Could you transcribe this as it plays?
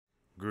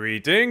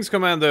Greetings,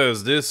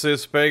 Commanders! This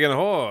is Pagan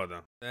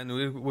Horde, and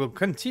we will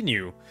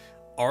continue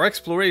our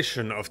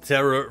exploration of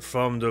Terror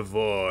from the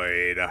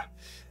Void.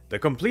 The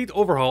complete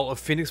overhaul of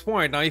Phoenix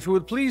Point. Now, if you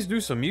would please do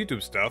some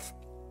YouTube stuff,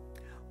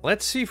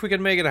 let's see if we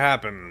can make it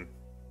happen.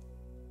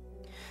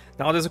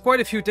 Now, there's quite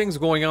a few things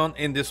going on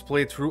in this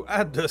playthrough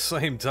at the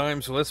same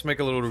time, so let's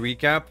make a little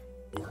recap.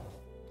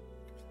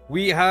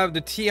 We have the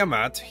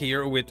Tiamat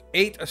here with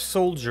 8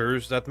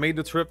 soldiers that made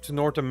the trip to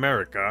North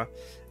America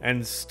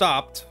and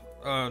stopped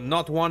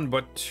not one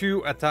but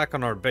 2 attack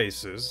on our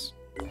bases.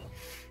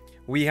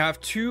 We have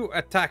 2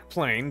 attack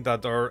planes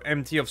that are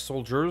empty of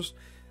soldiers.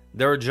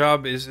 Their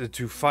job is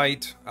to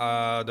fight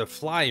the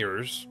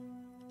flyers.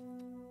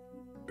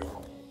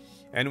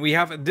 And we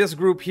have this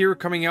group here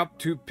coming up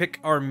to pick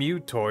our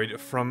mutoid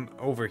from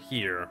over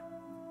here.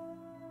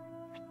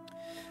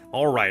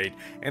 Alright,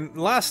 and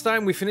last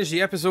time we finished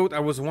the episode,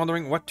 I was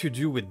wondering what to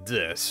do with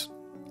this.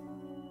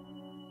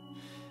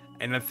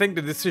 And I think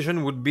the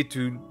decision would be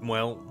to,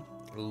 well,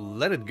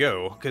 let it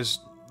go,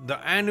 because the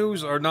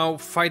Anus are now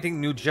fighting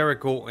New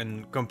Jericho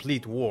in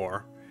complete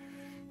war.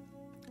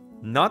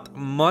 Not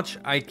much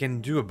I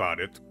can do about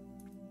it.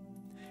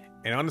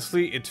 And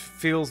honestly, it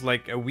feels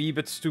like a wee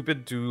bit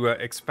stupid to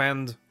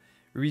expand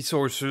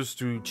resources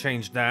to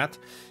change that,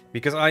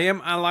 because I am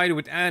allied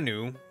with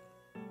Anu.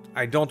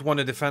 I don't want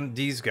to defend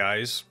these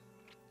guys.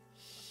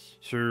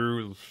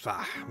 So,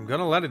 I'm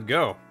gonna let it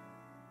go.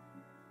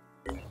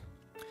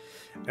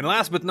 And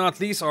last but not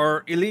least,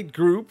 our elite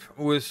group,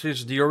 which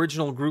is the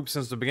original group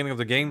since the beginning of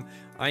the game,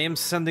 I am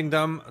sending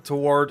them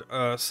toward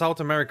South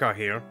America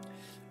here,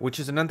 which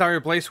is an entire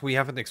place we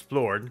haven't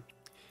explored.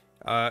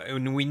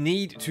 And we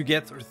need to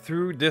get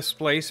through this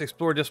place,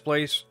 explore this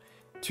place,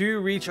 to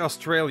reach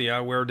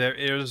Australia, where there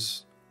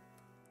is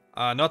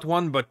not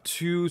 1 but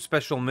 2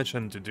 special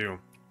missions to do.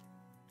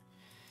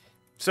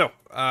 So,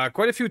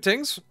 quite a few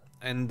things,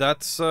 and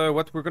that's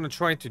what we're gonna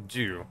try to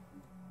do.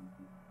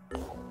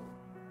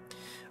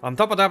 On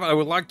top of that, I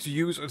would like to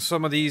use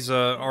some of these,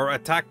 our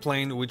attack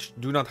plane, which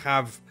do not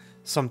have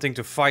something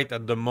to fight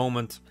at the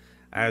moment,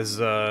 as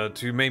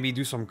to maybe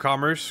do some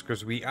commerce,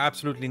 because we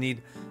absolutely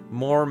need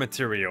more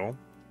material.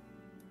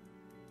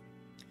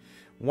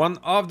 One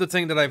of the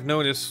things that I've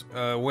noticed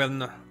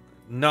when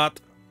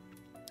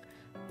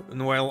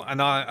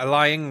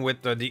allying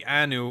with the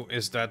Anu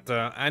is that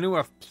Anu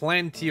have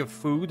plenty of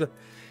food,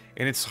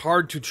 and it's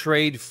hard to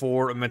trade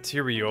for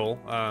material.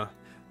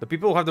 The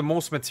people who have the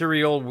most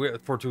material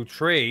to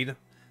trade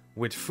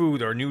with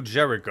food are New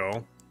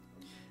Jericho,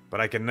 but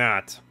I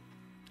cannot,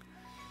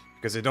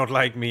 because they don't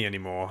like me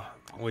anymore,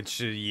 which,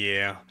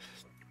 yeah.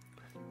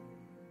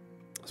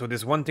 So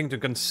there's one thing to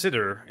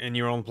consider in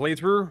your own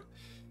playthrough.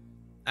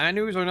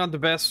 Anus are not the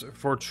best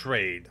for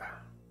trade.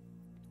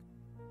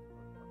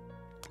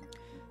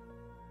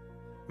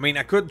 I mean,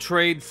 I could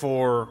trade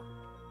for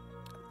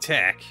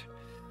tech,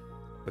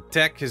 but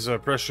tech is a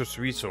precious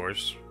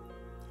resource.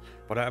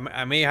 But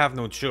I may have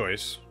no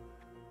choice.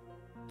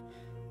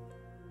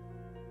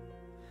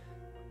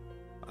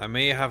 I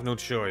may have no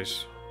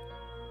choice.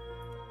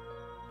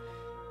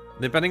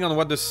 Depending on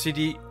what the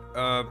city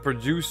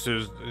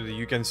produces,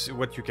 you can see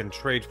what you can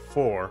trade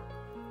for.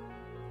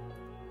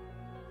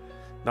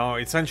 Now,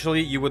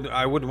 essentially,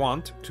 I would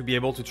want to be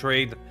able to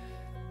trade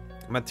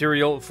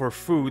material for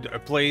food, a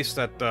place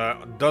that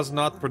does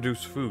not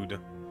produce food.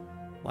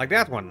 Like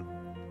that one.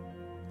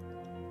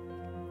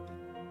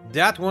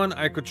 That one,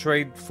 I could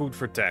trade food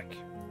for tech.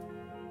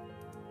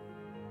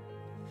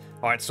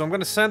 Alright, so I'm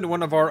gonna send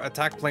one of our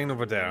attack plane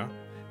over there,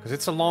 because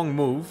it's a long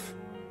move.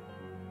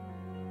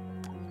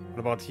 What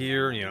about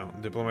here? You know,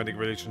 diplomatic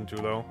relation too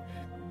low.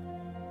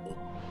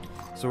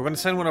 So we're gonna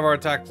send one of our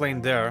attack plane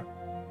there.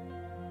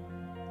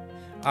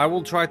 I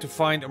will try to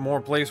find a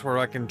more place where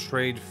I can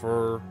trade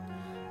for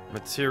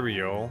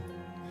material,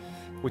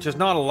 which is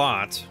not a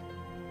lot.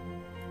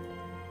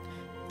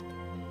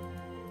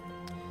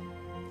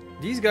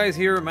 These guys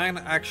here might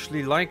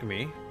actually like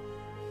me,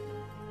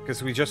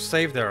 because we just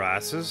saved their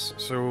asses,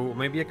 so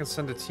maybe I can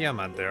send a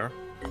Tiamat there.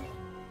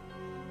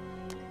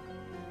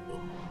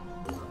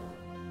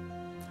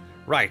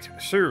 Right,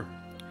 so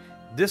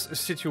this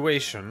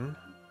situation.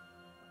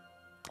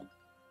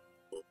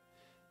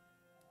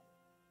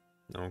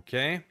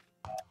 Okay,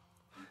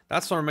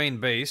 that's our main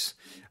base.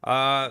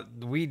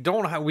 We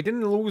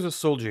didn't lose a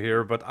soldier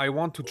here, but I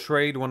want to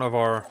trade one of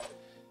our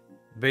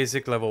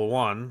basic level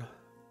 1.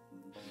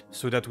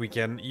 So that we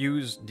can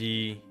use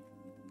the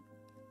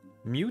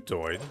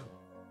mutoid.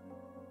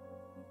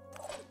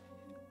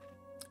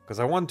 Because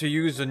I want to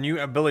use a new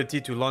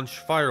ability to launch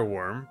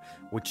Fireworm,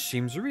 which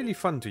seems really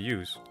fun to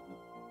use.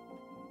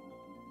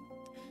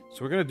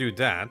 So we're gonna do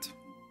that.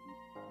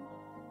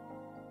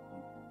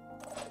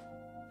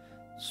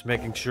 Just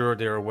making sure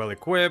they are well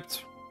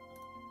equipped.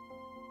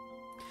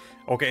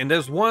 Okay, and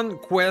there's one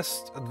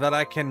quest that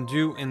I can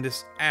do in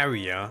this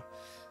area,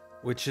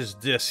 which is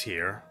this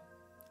here.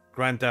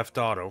 Grand Theft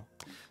Auto.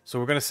 So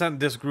we're gonna send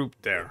this group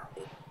there.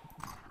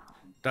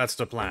 That's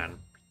the plan.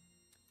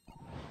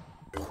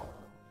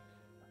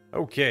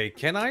 Okay,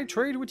 can I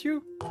trade with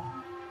you?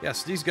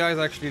 Yes, these guys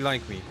actually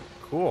like me.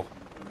 Cool.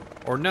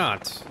 Or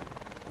not.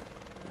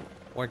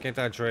 Why can't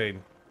I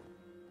trade?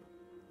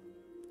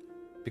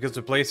 Because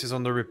the place is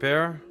under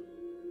repair?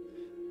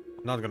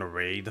 I'm not gonna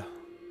raid.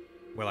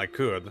 Well, I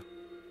could.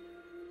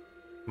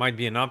 Might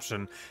be an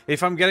option.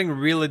 If I'm getting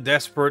really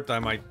desperate, I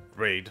might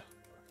raid.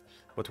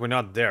 But we're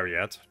not there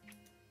yet.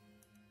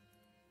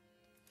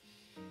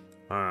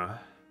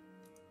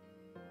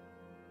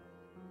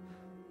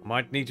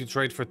 Might need to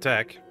trade for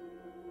tech.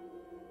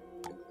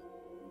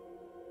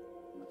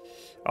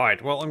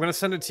 Alright, well, I'm gonna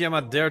send a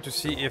Tiamat there to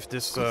see if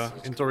this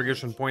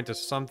interrogation point is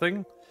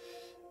something.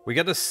 We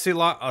get a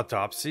Scylla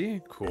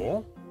autopsy.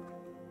 Cool.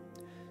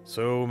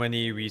 So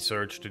many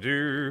research to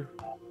do.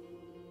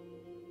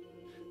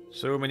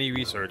 So many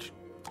research.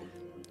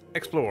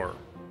 Explore.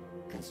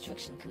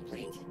 Construction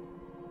complete.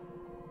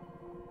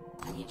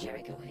 The new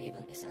Jericho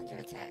Haven is under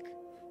attack.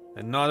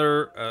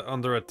 Another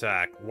under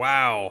attack.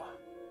 Wow.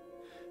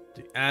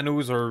 The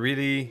Anus are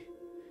really...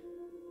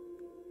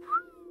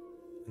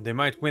 They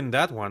might win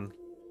that one.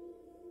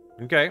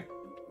 Okay.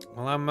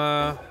 Well,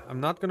 I'm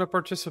not gonna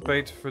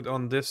participate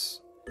on this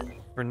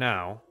for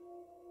now.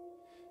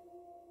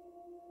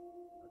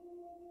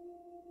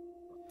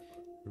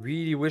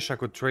 Really wish I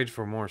could trade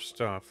for more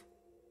stuff.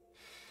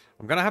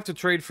 I'm gonna have to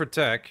trade for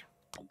tech.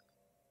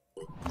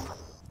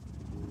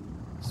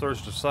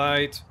 Search the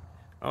site.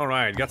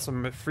 Alright, got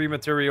some free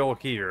material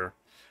here.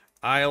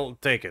 I'll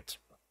take it.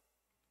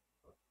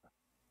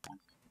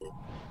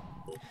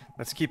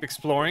 Let's keep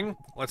exploring.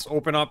 Let's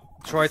open up,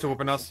 try to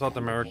open up South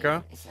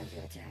America.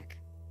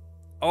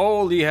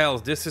 Holy hell,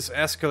 this is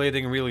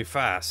escalating really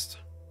fast.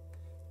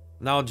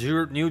 Now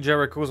new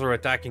Jerichos are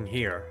attacking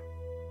here.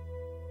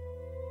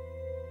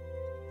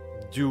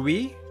 Do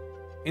we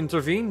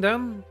intervene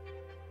then?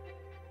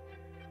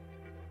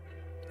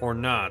 Or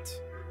not?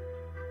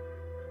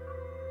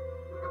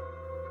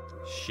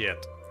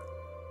 Shit.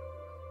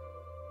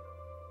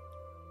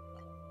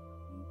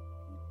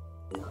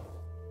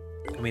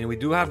 I mean, we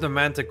do have the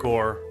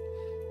Manticore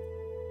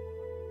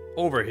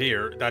over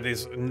here that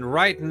is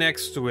right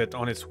next to it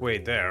on its way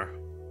there.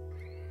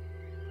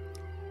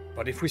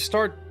 But if we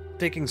start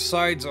taking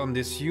sides on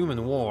this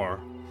human war,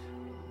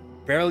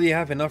 barely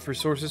have enough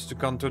resources to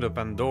counter the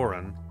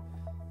Pandoran.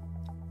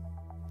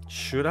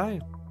 Should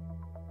I?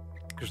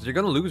 Because they're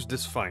gonna lose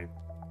this fight.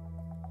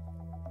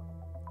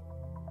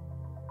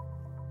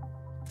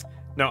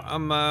 No,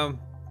 I'm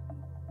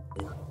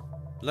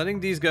letting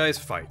these guys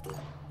fight.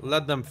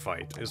 Let them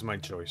fight is my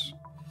choice.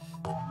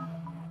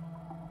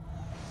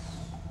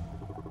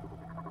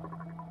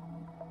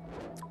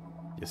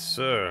 Yes,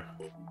 sir.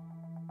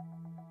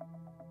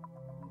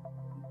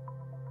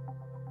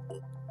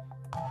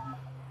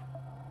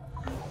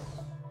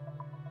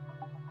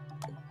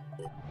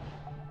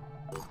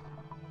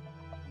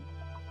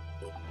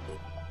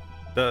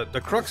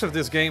 The crux of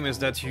this game is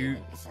that you...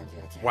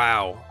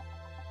 Wow.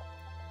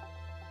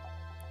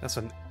 That's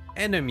an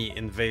enemy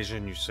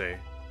invasion, you say.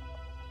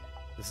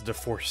 It's the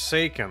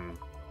Forsaken.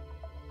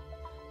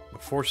 The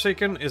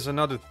Forsaken is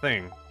another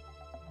thing.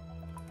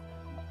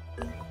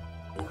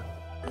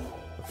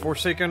 The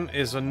Forsaken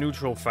is a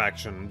neutral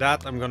faction.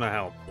 That I'm gonna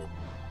help.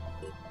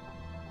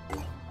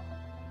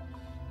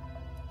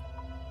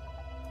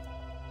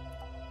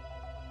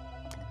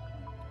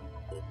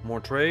 More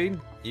trade?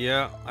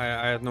 Yeah, I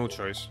had no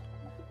choice.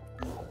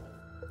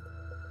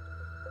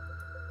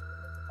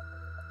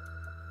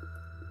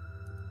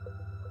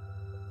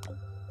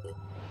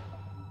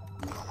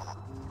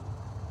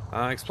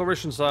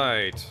 Exploration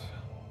site.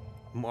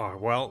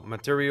 Well,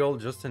 material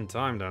just in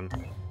time then.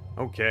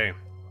 Okay.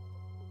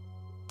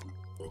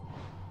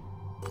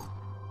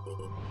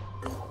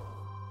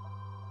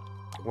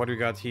 What do we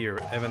got here?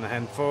 Evan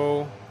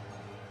Handfo.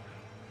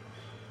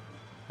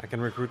 I can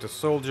recruit a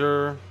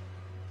soldier.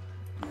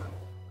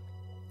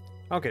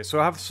 Okay, so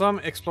I have some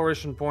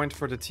exploration point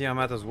for the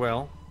Tiamat as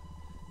well.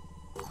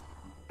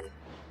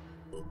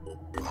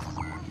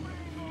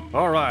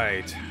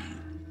 Alright.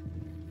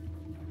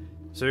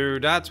 So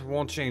that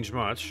won't change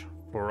much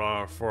for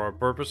our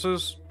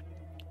purposes.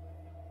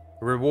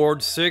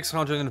 Reward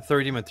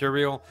 630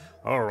 material.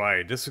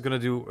 Alright, this is gonna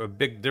do a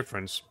big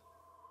difference.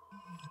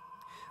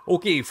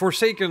 Okay,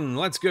 Forsaken,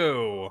 let's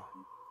go.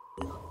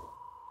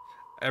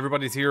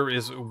 Everybody here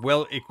is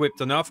well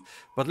equipped enough,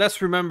 but let's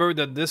remember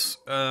that this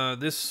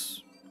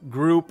this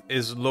group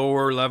is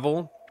lower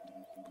level.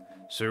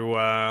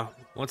 So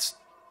let's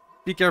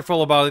be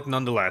careful about it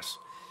nonetheless.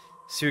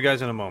 See you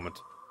guys in a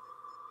moment.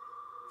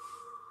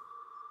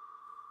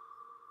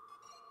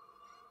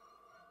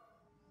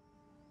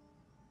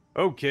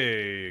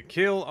 Okay,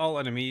 kill all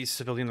enemies,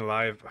 civilian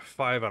alive,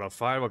 5 out of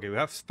 5. Okay, we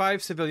have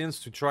 5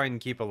 civilians to try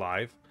and keep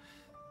alive.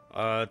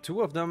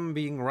 2 of them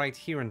being right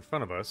here in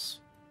front of us.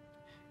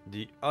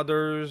 The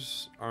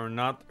others are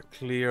not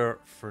clear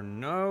for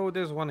now.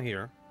 There's one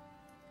here.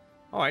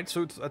 Alright,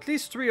 so it's, at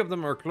least 3 of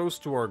them are close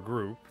to our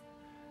group.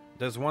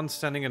 There's one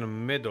standing in the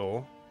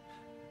middle.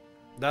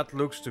 That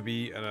looks to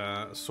be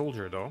a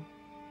soldier, though.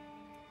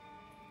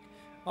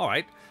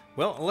 Alright,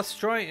 well, let's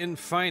try and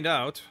find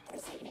out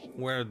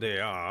where they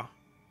are.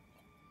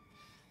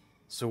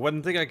 So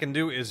one thing I can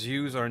do is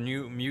use our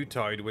new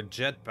mutoid with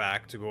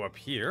jetpack to go up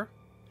here.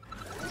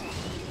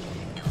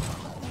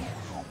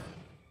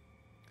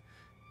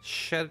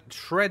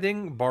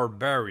 Shredding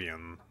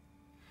Barbarian.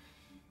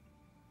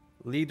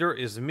 Leader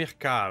is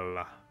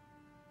Mirkal.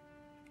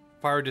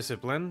 Fire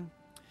Discipline.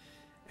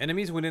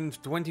 Enemies within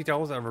 20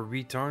 tiles have a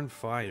return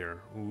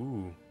fire.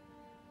 Ooh.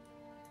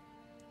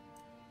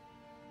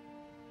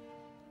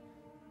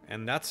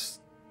 And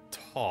that's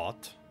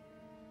taught.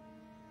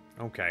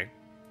 Okay.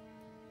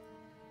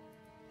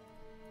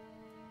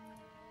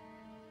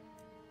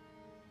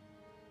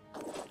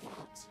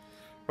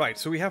 Right,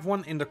 so we have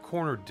one in the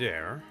corner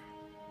there.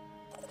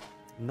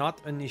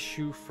 Not an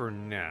issue for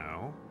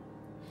now.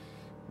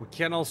 We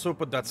can also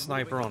put that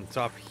sniper on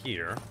top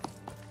here.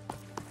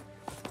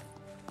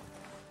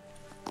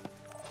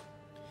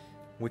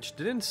 Which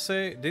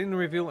didn't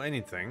reveal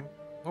anything.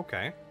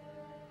 Okay.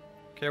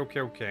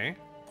 Okay.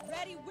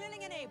 Ready,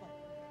 willing, and able.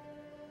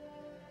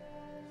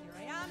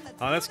 Here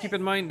I am. Let's keep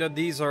in mind that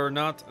these are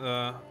not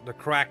the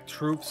cracked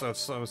troops of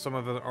some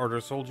of the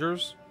other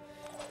soldiers.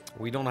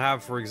 We don't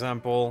have, for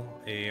example,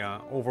 a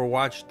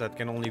Overwatch that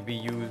can only be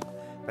used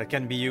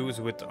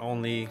with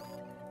only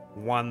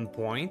 1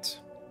 point.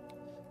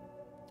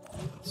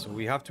 So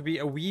we have to be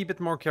a wee bit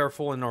more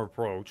careful in our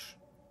approach.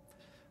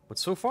 But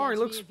so far it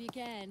looks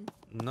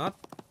not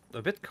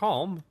a bit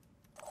calm.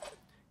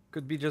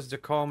 Could be just the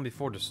calm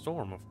before the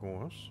storm, of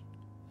course.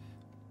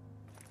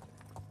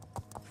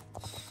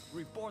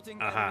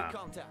 Reporting enemy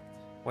contact.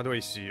 What do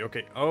I see?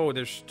 Okay. Oh,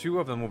 there's 2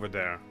 of them over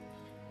there.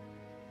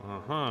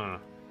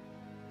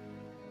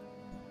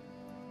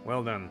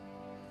 Well then.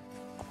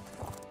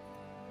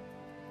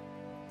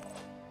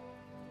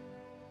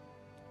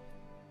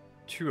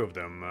 Two of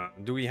them.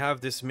 Do we have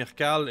this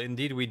Mirkal?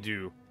 Indeed we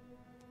do.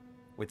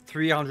 With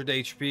 300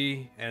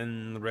 HP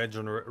and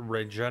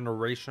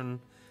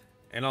regeneration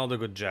and all the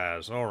good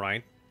jazz.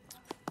 Alright.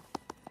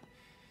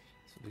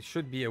 So they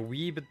should be a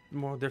wee bit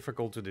more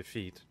difficult to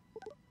defeat.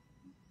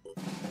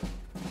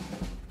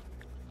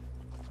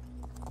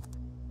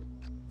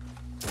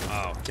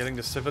 Oh, killing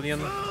the civilian.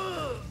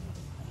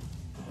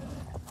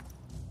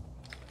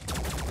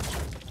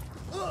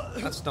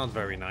 That's not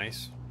very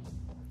nice.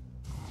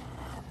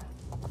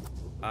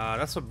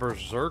 That's a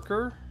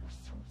berserker.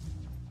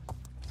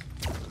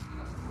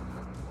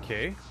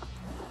 Okay.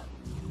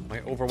 My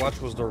Overwatch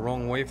was the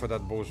wrong way for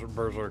that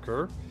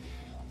berserker.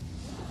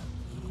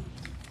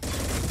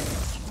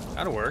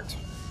 That worked.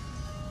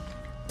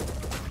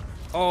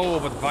 Oh,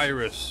 but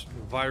virus.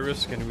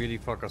 Virus can really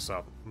fuck us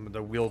up.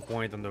 The wheel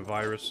point and the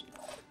virus.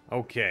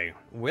 Okay.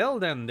 Well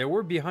then, they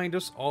were behind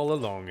us all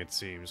along, it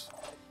seems.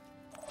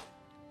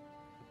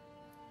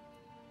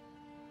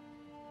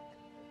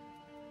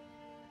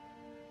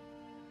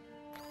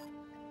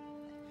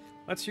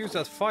 Let's use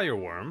that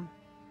fireworm.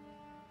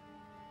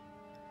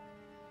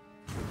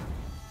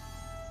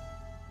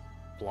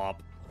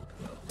 Plop.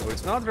 So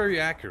it's not very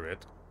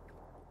accurate.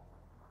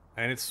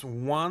 And it's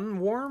 1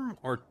 worm?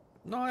 Or...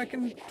 no, I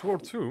can throw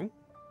 2.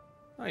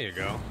 There you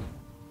go.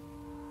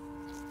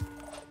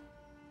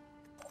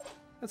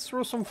 Let's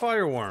throw some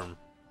fireworm.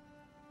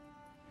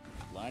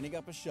 Lining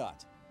up a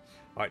shot.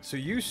 Alright, so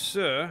you,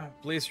 sir,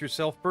 place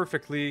yourself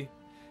perfectly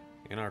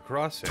in our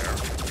crosshair.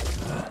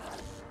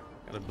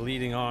 Got a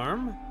bleeding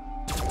arm.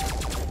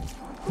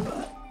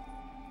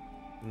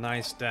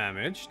 Nice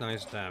damage,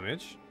 nice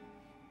damage.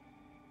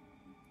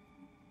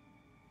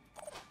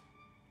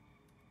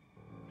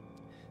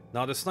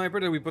 Now the sniper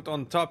that we put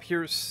on top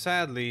here,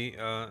 sadly,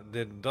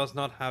 that does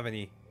not have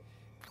any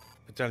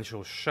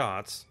potential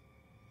shots.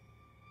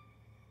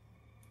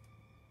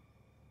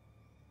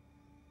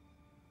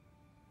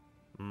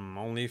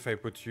 Only if I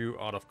put you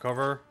out of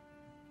cover.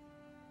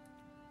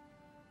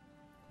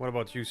 What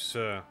about you,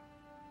 sir?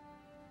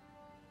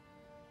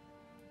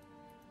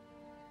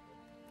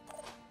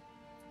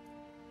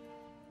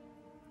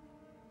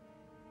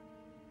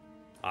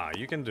 Ah,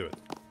 you can do it.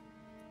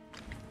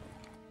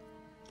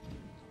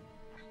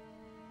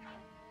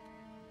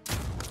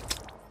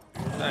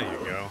 There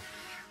you go.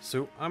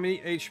 So, how many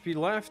HP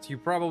left? You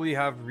probably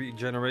have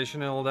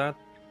regeneration and all that.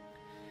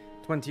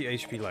 20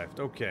 HP left,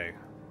 okay.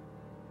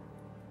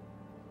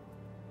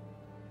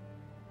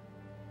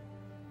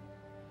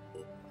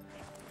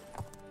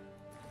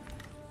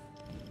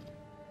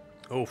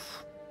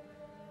 Oof.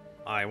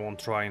 I won't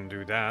try and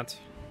do that.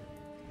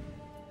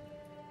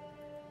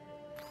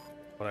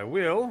 But I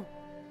will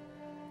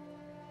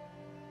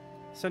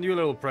send you a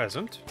little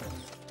present.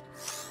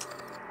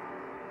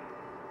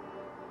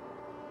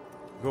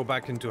 Go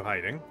back into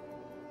hiding.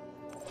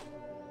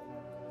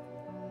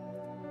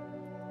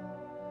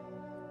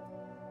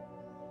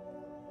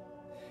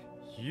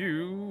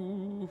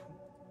 You...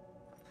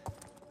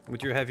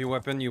 with your heavy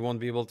weapon, you won't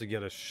be able to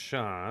get a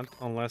shot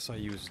unless I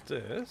use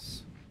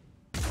this.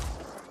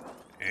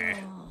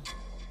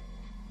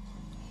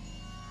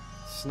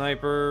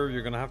 Sniper,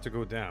 you're gonna have to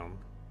go down.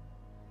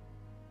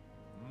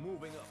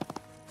 Moving up.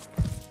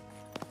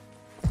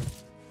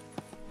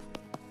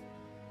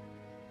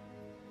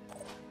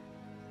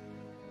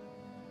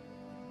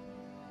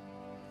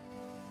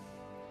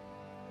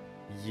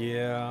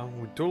 Yeah,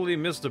 we totally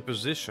missed the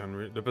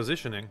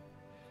positioning.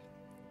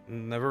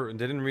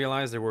 Didn't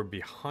realize they were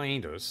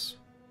behind us.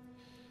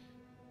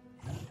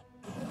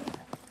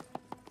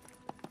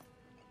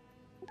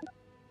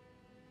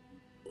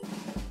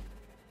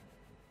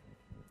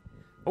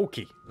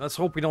 Okay, let's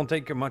hope we don't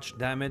take much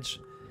damage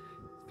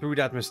through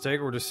that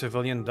mistake or the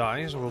civilian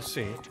dies. We'll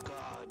see.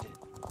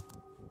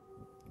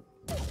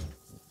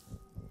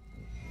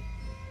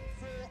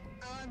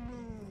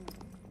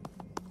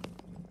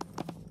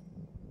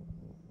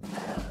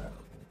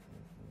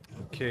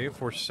 Okay,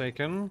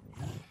 Forsaken.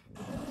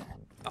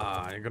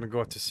 You're gonna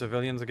go after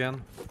civilians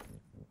again?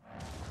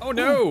 Oh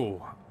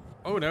no!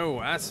 Oh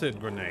no, acid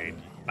grenade.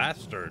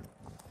 Bastard.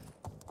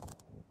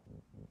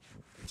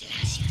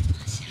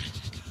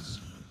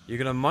 You're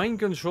gonna mind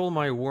control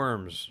my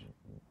worms.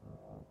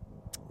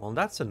 Well,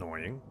 that's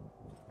annoying.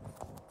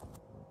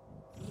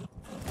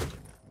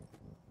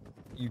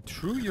 You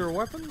threw your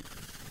weapon?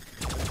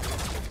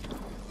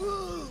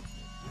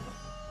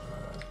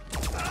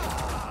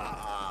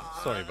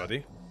 Sorry,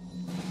 buddy.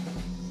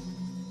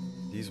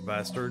 These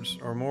bastards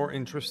are more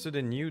interested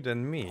in you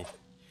than me.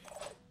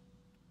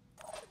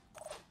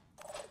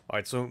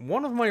 Alright, so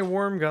one of my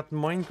worm got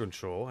mind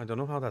control. I don't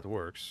know how that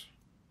works.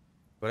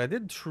 But I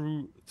did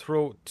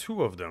throw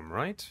two of them,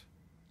 right?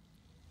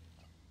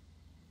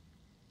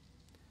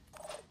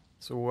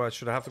 So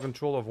should I have the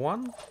control of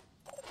one?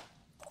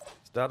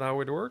 Is that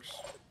how it works?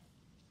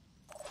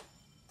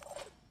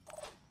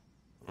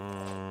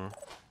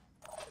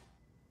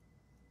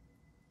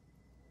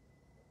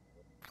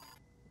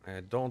 I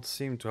don't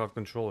seem to have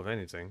control of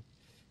anything.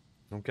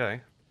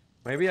 Okay.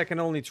 Maybe I can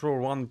only throw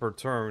one per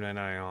turn and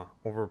I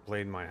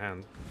overplayed my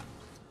hand.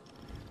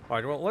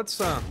 Alright, well, let's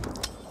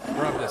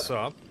grab this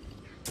up.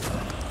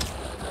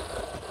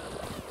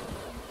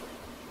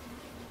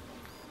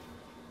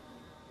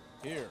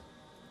 Here.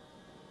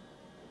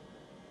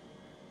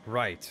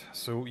 Right,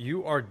 so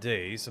you are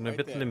dazed and a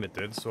bit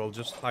limited, so I'll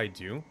just hide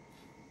you.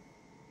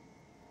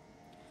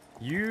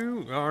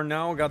 You are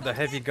now got the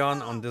heavy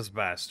gun on this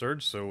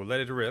bastard, so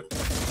let it rip.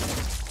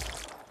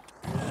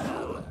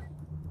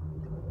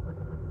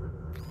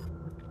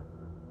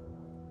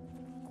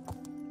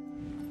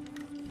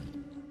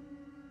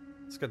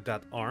 Let's get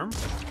that arm.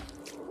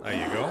 There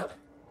you go.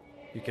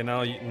 You can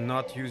now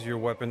not use your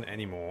weapon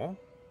anymore.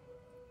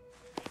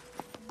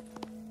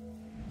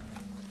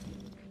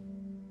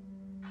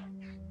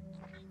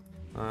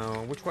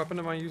 Which weapon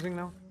am I using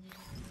now?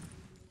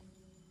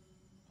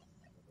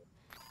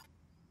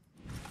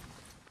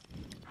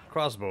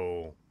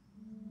 Crossbow.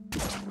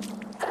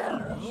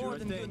 More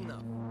than good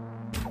enough.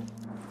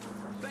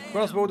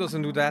 Crossbow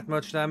doesn't do that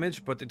much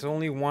damage, but it's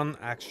only one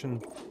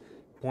action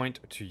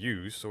point to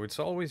use, so it's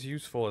always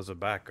useful as a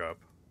backup.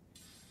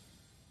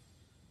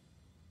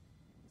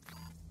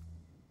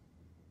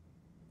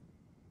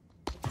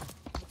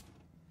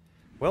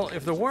 Well,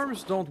 if the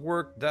worms don't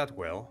work that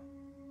well...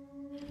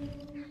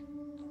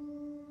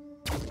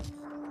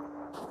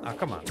 Ah,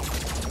 come on.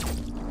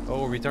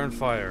 Oh, return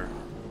fire.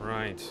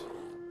 Right.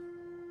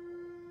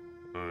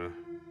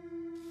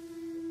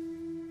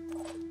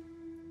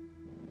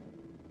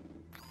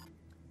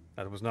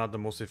 That was not the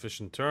most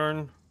efficient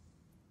turn.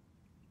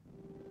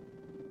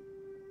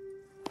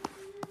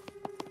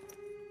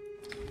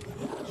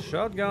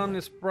 Shotgun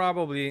is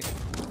probably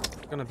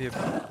gonna be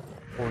a...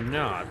 Or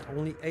not.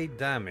 Only 8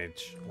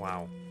 damage.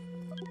 Wow.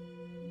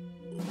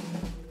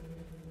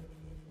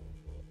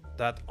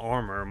 That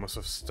armor must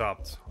have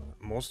stopped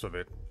most of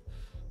it.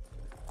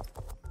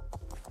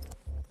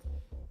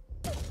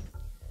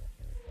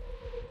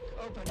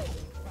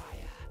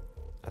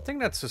 I think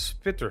that's a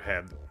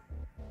Spitterhead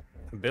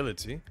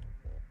ability.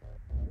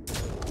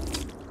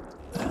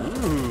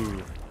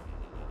 Ooh.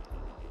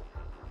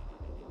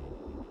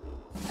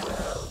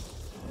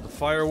 The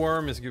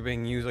fireworm is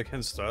being used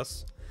against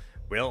us.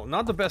 Well,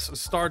 not the best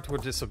start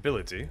with this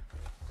ability.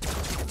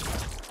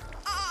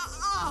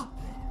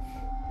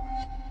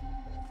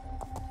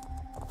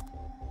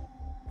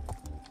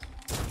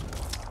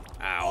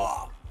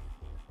 Ow.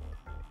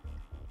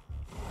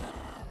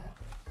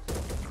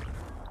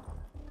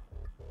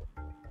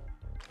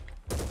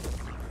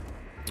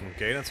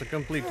 Okay, that's a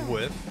complete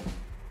whiff.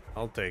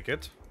 I'll take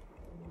it.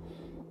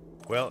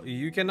 Well,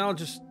 you can now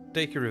just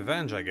take your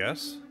revenge, I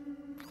guess.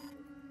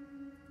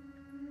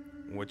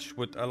 Which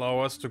would allow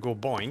us to go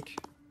boink.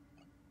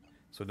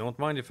 So don't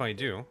mind if I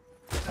do.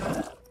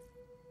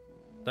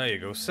 There you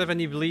go.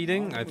 70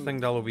 bleeding. I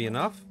think that'll be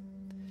enough.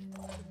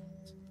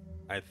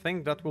 I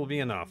think that will be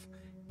enough.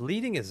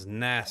 Bleeding is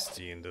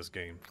nasty in this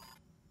game.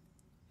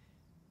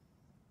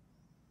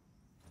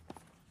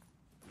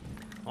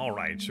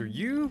 Alright, so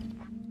you...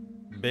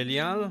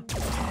 Belial.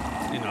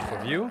 Enough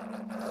of you.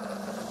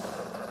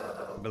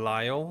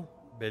 Belial.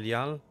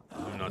 Belial.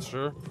 I'm not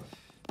sure.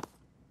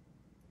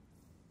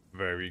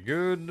 Very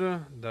good.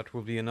 That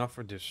will be enough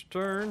for this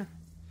turn.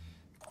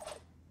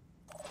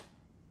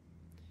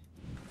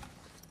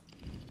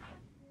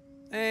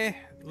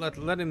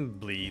 Let him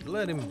bleed.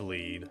 Let him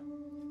bleed.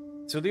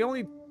 So the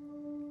only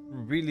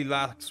really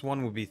last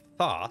one would be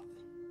Thoth.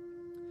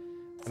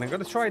 And I'm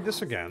gonna try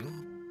this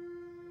again.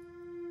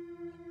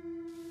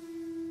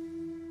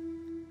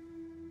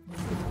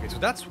 Okay, so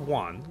that's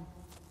one.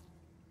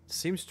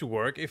 Seems to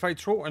work. If I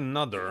throw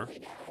another,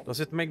 does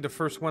it make the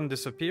first one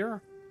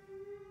disappear?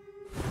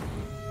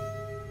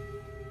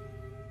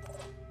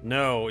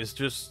 No, it's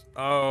just...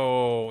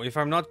 Oh, if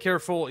I'm not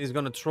careful, he's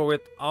gonna throw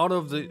it out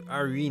of the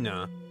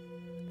arena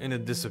and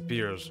it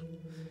disappears.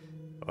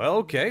 Well,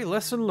 okay,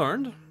 lesson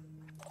learned.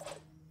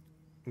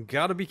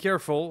 Gotta be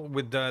careful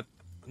with that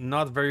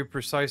not very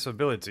precise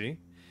ability,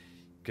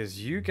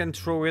 because you can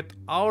throw it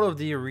out of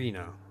the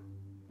arena.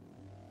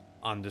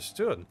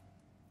 Understood.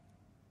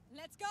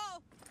 Let's go.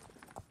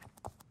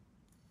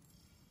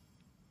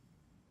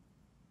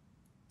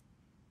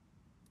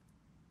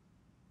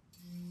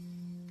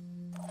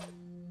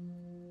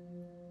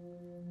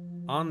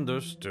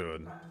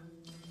 Understood.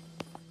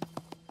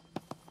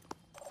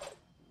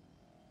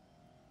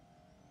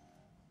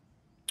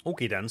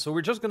 Okay then, so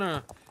we're just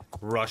gonna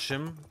rush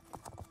him.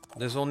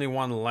 There's only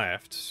one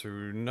left, so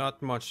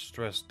not much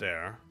stress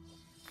there.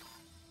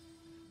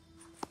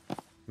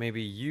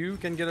 Maybe you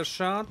can get a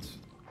shot?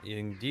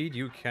 Indeed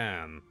you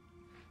can.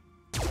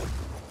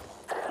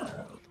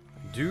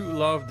 Do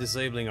love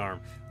disabling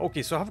arm.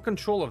 Okay, so I have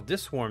control of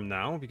this worm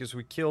now, because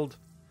we killed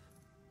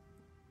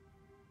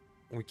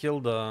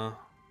the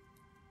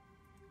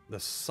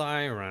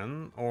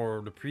siren,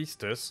 or the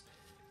priestess.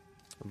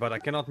 But I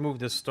cannot move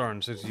this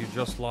turn, since you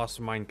just lost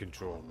mind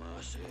control.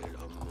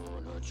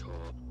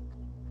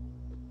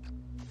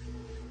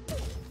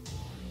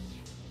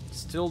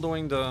 Still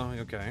doing the...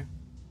 okay.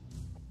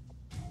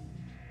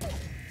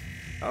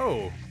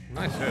 Oh,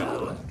 nice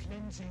hit.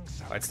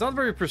 It's not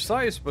very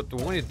precise, but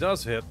when it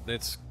does hit,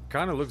 it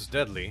kind of looks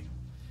deadly.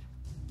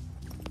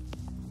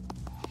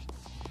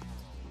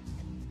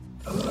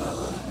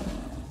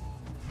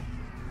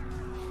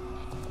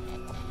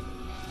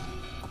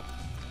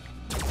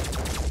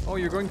 Oh,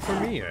 you're going for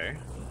me, eh?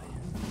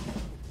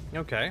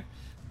 Okay.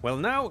 Well,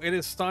 now it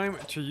is time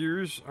to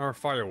use our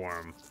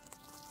fireworm.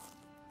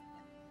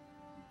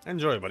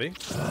 Enjoy, buddy.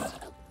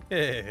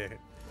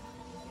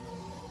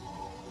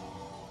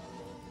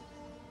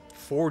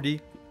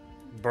 40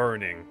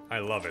 burning. I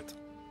love it.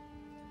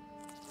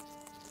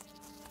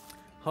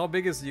 How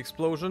big is the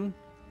explosion?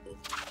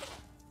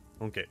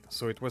 Okay,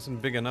 so it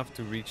wasn't big enough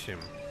to reach him.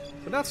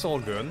 But that's all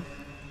good.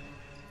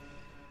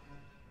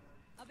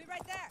 I'll be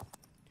right there.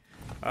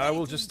 I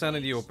will just stand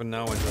in the open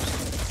now and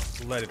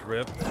just let it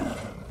rip.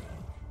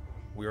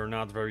 We are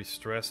not very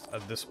stressed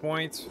at this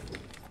point.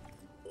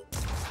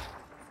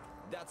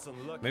 That's a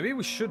lucky. Maybe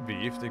we should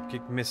be if they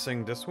keep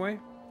missing this way.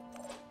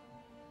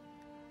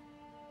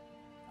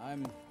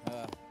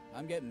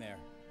 I'm getting there.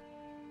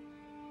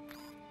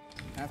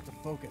 Have to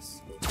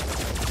focus.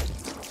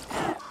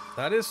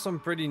 That is some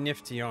pretty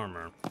nifty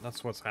armor.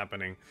 That's what's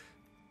happening.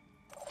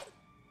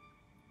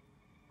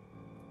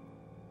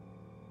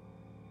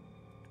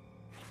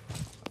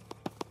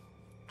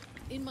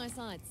 In my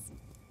sights.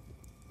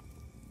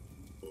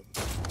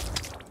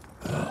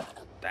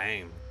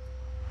 Damn.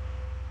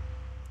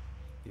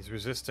 He's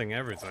resisting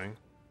everything.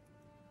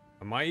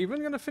 Am I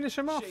even gonna finish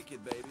him off? Shake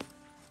it, baby.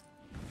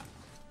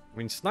 I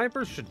mean,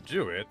 snipers should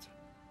do it.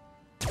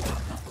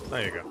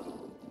 There you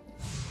go.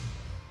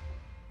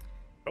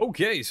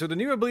 Okay, so the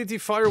new ability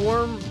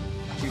Fireworm,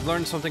 we've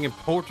learned something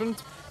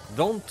important.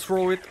 Don't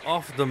throw it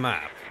off the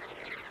map.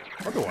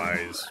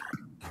 Otherwise,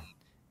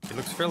 it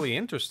looks fairly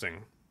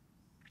interesting.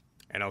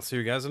 And I'll see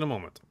you guys in a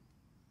moment.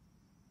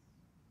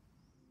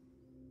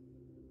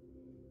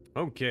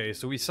 Okay,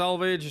 so we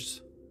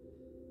salvaged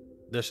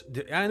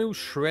the Anu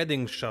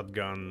shredding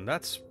shotgun.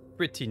 That's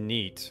pretty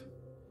neat.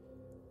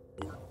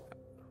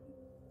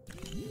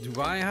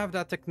 Do I have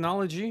that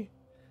technology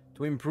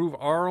to improve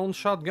our own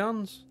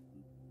shotguns?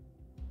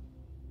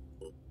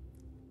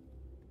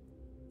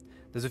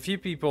 There's a few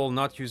people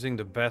not using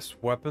the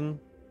best weapon.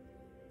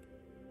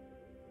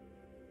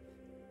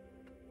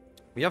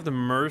 We have the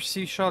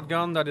Mercy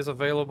shotgun that is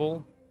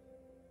available.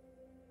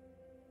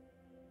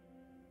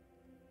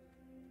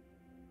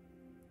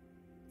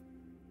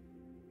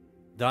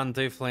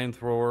 Dante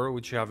flamethrower,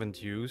 which you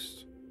haven't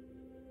used.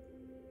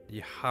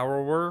 The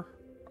Harrower.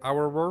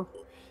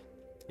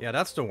 Yeah,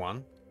 that's the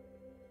one.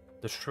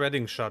 The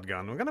shredding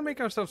shotgun. We're gonna make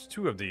ourselves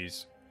two of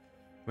these.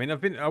 I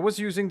mean, I was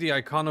using the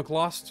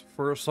Iconoclast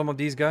for some of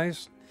these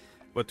guys,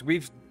 but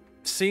we've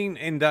seen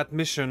in that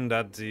mission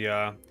that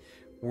the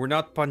we're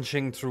not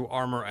punching through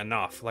armor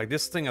enough. Like,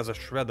 this thing has a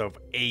shred of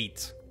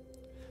 8.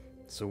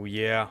 So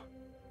yeah,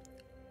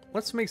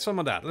 let's make some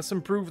of that. Let's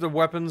improve the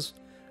weapons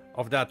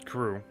of that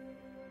crew.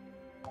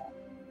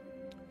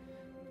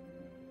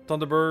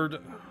 Thunderbird,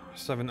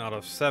 7 out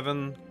of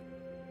 7.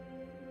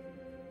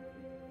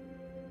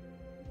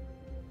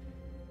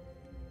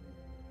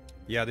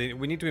 Yeah,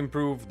 we need to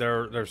improve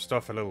their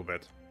stuff a little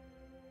bit.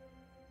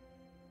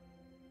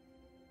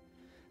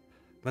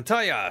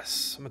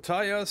 Matthias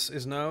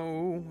is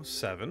now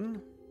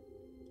 7.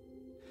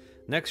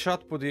 Next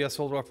shot, put the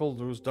assault rifle,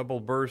 lose double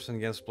burst and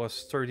gets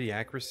plus 30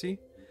 accuracy.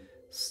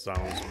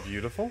 Sounds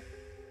beautiful.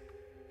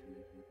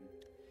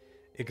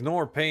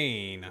 Ignore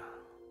pain.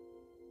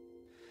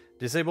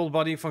 Disabled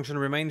body function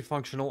remain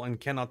functional and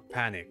cannot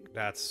panic.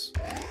 That's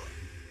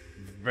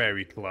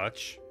very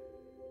clutch.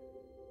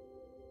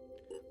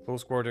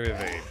 Close quarter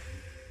evade.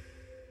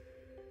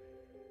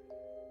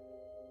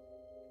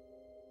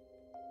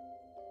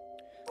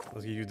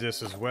 Let's give you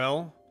this as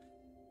well.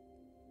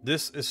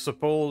 This is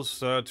supposed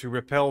to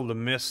repel the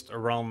mist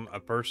around a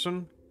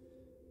person.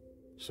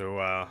 So,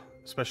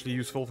 especially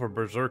useful for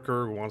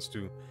Berserker who wants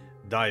to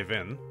dive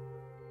in.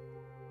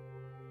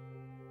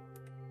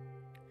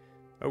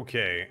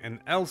 Okay, and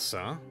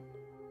Elsa.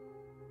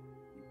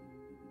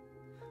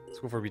 Let's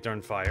go for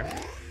Return Fire.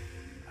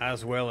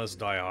 As well as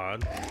Die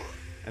Hard.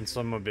 And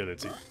some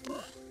mobility.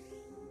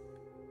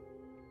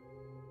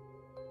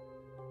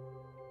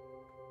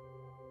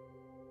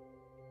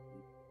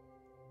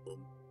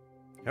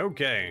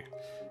 Okay.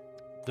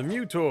 The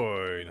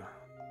Mutoid.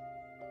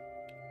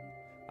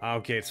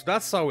 Okay, so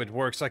that's how it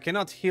works. I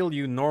cannot heal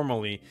you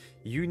normally.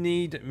 You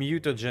need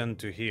mutagen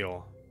to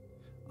heal.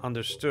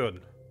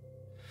 Understood.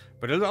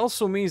 But it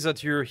also means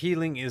that your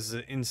healing is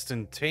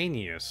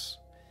instantaneous.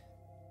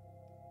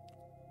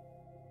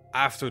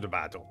 After the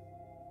battle.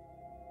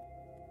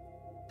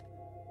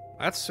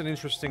 That's an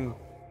interesting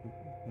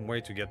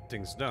way to get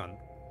things done.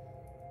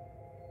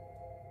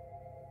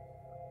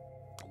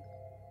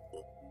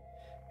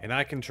 And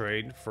I can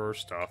trade for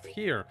stuff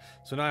here.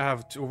 So now I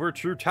have over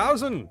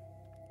 2,000!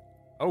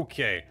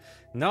 Okay,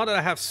 now that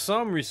I have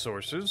some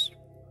resources,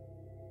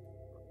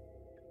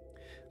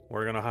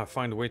 we're gonna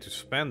find a way to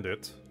spend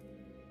it.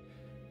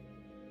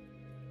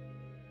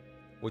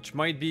 Which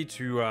might be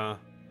to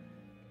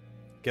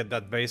get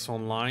that base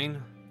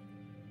online.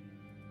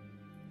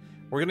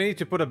 We're gonna need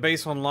to put a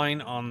base online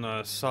on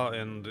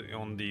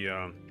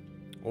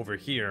over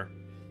here,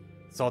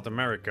 South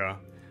America.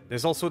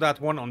 There's also that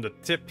one on the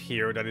tip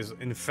here that is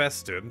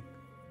infested.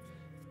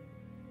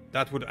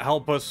 That would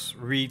help us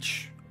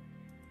reach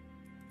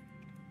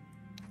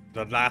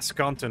the last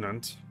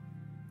continent.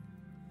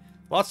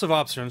 Lots of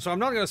options, so I'm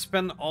not gonna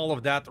spend all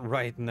of that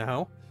right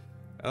now.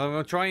 I'm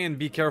gonna try and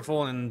be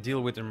careful and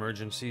deal with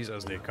emergencies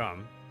as they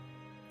come.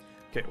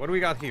 Okay, what do we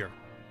got here?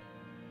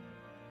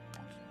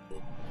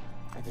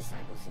 The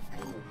disciples of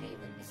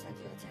Haven is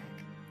under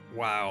attack.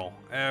 Wow,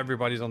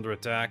 everybody's under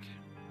attack.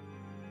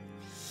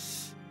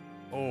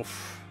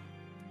 Oof.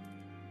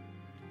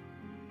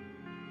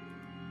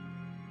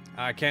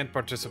 I can't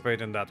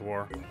participate in that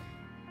war.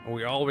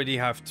 We already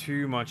have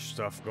too much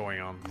stuff going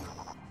on.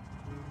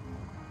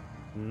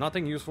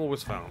 Nothing useful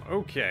was found.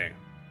 Okay.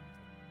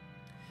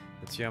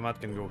 The Tiamat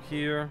can go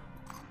here.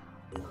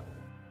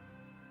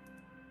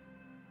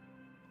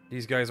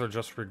 These guys are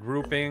just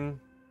regrouping.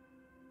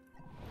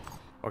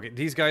 Okay,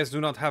 these guys do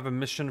not have a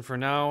mission for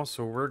now,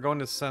 so we're going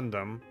to send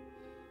them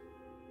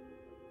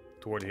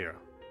toward here.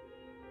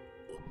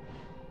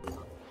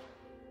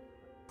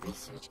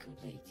 Research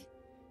complete.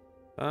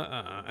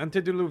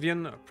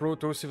 Antediluvian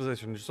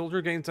proto-civilization. The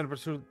soldier gains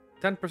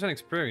 10%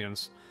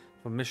 experience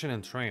from mission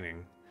and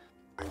training.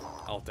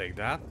 I'll take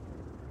that.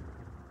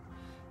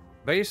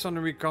 Based on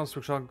the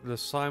reconstruction of the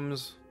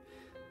Symes,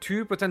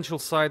 2 potential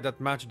sites that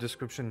match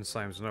description in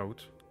Symes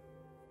note.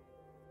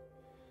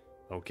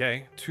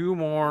 Okay, 2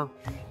 more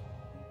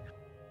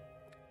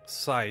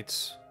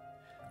sites.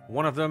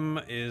 One of them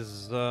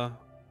is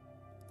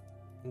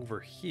over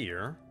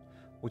here,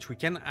 which we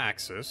can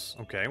access.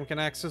 Okay, we can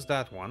access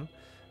that one.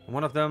 And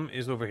one of them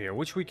is over here,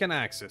 which we can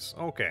access.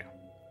 Okay.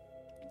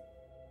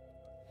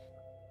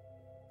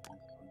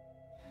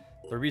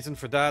 The reason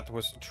for that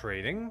was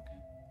trading.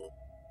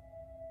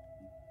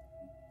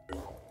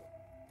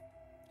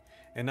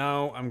 And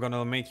now I'm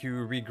gonna make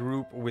you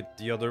regroup with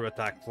the other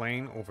attack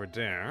plane over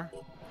there.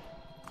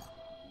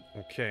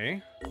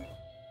 Okay.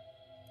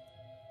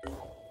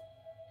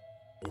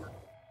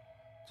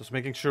 Just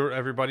making sure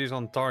everybody's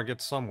on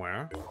target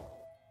somewhere.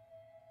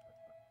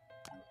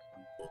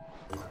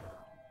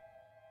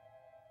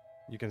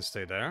 You can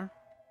stay there.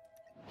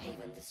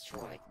 Haven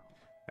destroyed.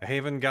 A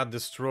haven got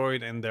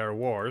destroyed in their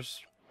wars.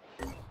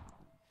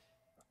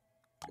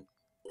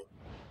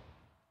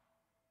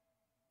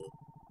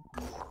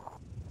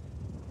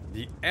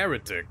 The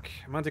Heretic.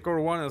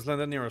 Manticore 1 has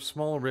landed near a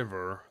small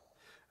river.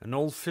 An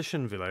old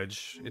fishing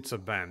village. It's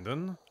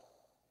abandoned.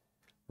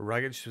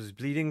 Ragged, is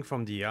bleeding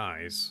from the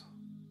eyes.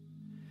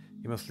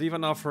 You must leave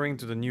an offering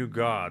to the new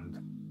god.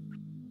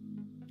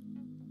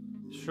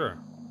 Sure.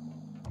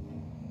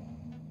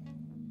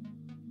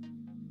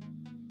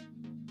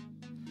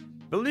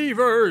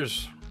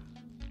 Believers!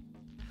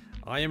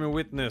 I am a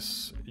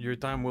witness. Your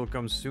time will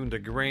come soon. The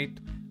great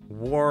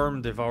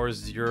worm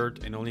devours the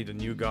earth and only the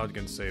new god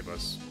can save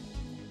us.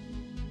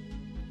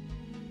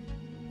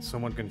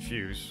 Somewhat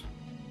confused.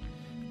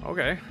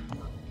 Okay.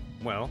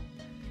 Well.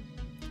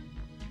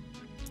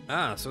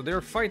 Ah, so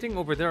they're fighting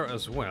over there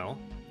as well.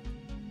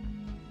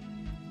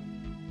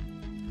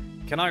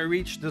 Can I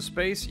reach this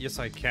base? Yes,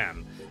 I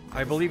can.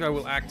 I believe I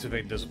will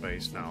activate this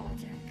base now.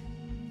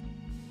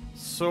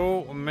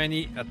 So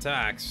many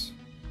attacks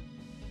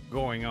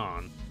going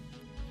on.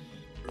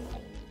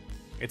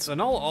 It's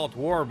an all-out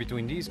war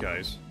between these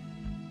guys.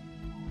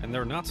 And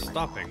they're not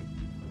stopping.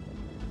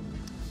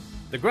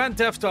 The Grand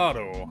Theft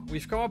Auto.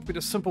 We've come up with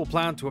a simple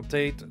plan to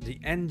update the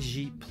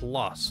NG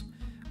Plus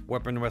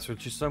weapon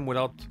research system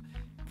without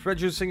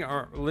prejudicing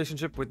our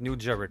relationship with New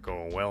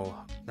Jericho.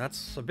 Well,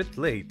 that's a bit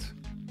late.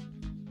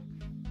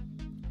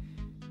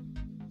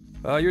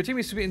 Your team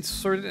is to be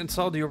inserted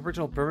inside the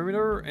original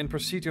perimeter and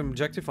proceed to an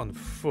objective on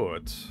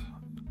foot.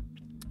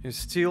 You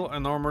steal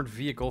an armored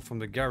vehicle from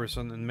the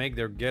garrison and make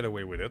their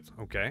getaway with it.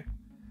 Okay.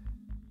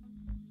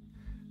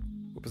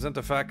 We'll present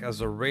the fact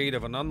as a raid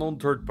of an unknown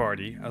third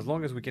party, as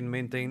long as we can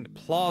maintain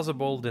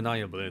plausible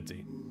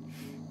deniability.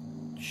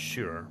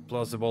 Sure,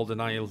 plausible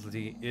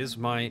deniability is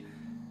my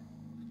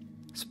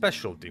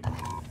specialty.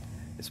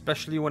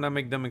 Especially when I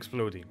make them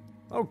exploding.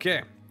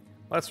 Okay,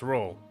 let's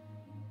roll.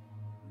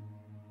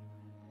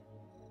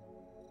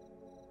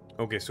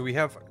 Okay, so we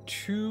have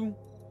two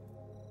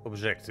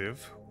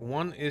objectives.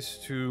 One is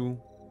to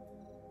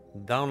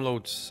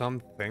download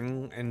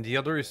something, and the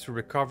other is to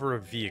recover a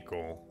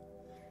vehicle.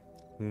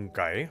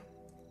 Okay.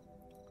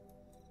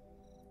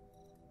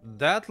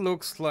 That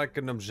looks like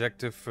an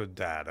objective for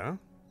data.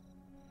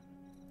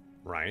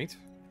 Right.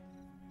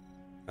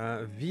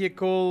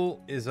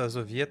 Vehicle is as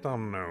of yet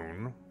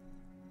unknown.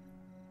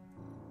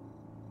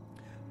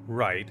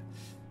 Right.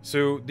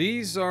 So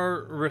these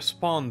are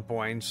respawn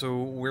points,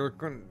 so we're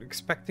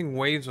expecting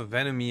waves of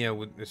enemy, I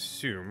would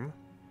assume.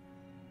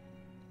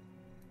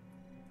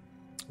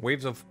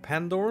 Waves of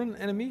Pandoran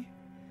enemy?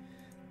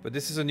 But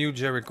this is a New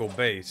Jericho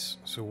base,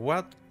 so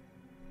what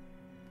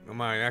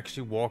am I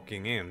actually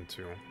walking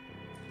into?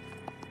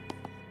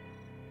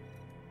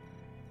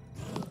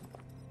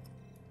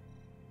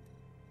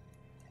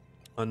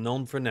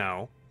 Unknown for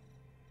now.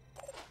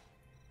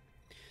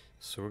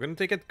 So we're gonna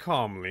take it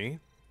calmly.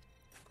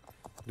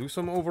 Do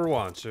some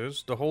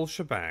overwatches, the whole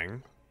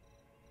shebang.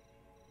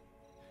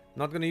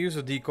 Not gonna use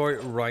a decoy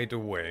right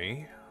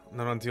away.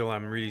 Not until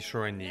I'm really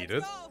sure I need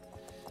it.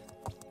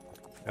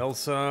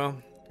 Elsa,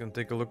 gonna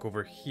take a look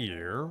over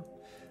here.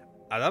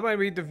 That might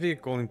be the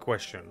vehicle in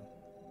question.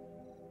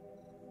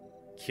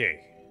 Okay.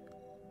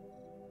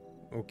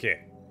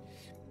 Okay.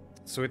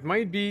 So it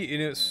might be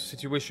in a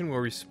situation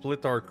where we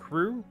split our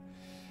crew.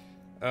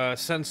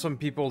 Send some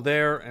people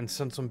there and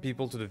send some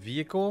people to the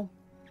vehicle.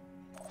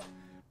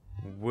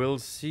 We'll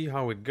see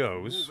how it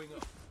goes.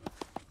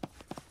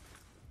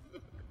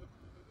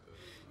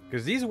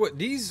 Because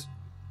these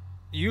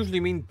usually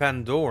mean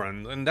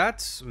Pandoran, and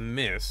that's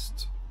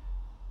missed.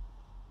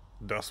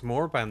 Thus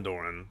more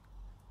Pandoran.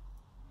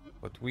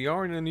 But we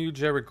are in a New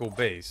Jericho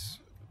base.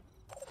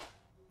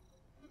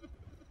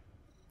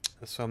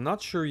 So I'm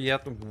not sure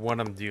yet what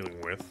I'm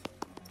dealing with.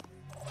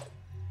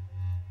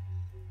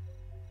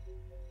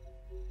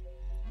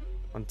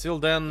 Until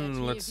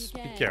then, let's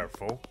be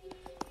careful.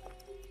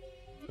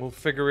 We'll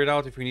figure it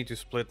out if we need to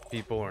split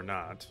people or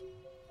not.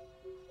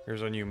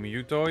 Here's a new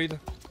mutoid.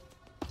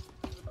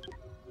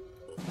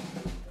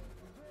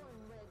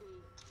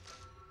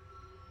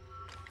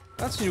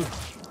 That's New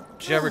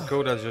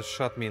Jericho that just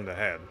shot me in the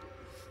head.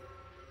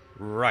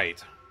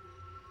 Right.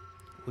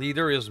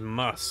 Leader is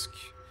Musk,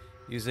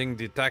 using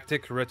the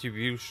tactic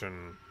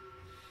Retribution.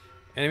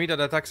 Enemy that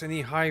attacks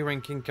any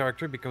high-ranking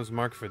character becomes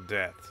marked for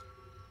death.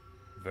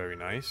 Very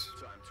nice.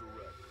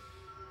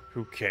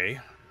 Okay.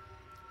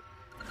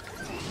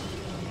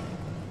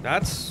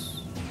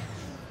 That's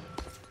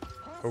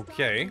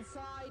okay.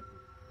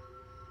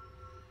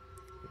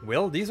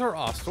 Well, these are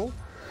hostile.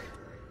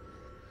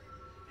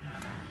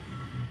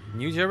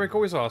 New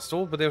Jericho is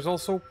hostile, but there's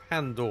also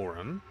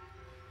Pandoran.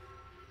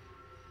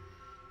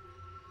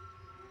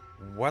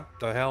 What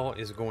the hell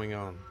is going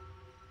on?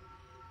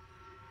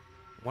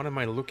 What am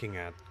I looking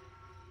at?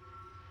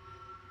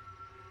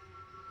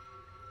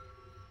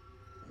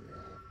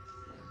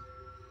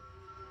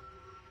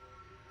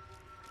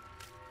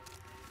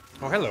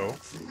 Oh, hello.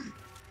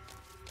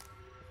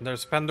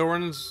 There's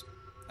Pandorans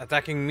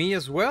attacking me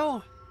as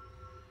well?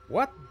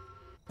 What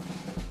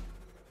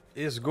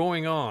is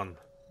going on?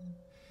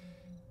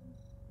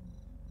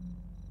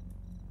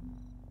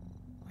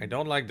 I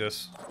don't like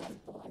this.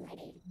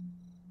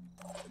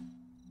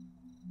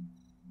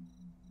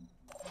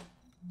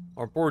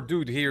 Our poor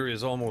dude here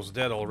is almost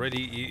dead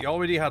already. He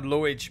already had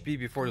low HP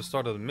before the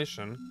start of the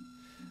mission.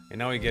 And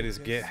now he get his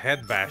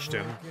head bashed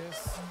in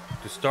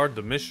to start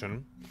the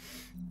mission.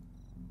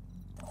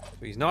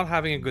 So he's not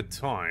having a good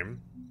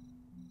time.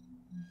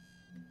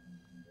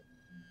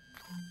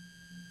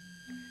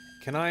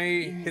 Can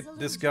I hit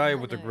this guy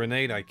with a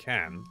grenade? I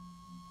can.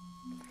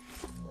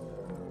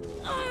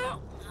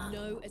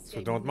 So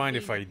don't mind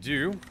if I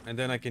do. And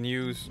then I can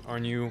use our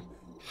new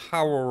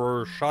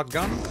Horde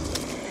shotgun.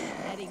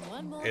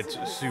 It's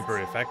super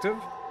effective.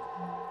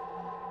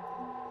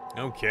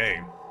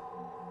 Okay.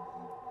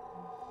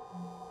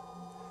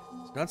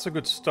 So that's a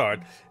good start.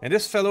 And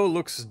this fellow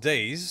looks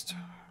dazed.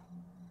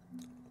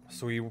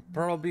 So he's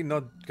probably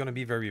not gonna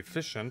be very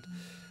efficient.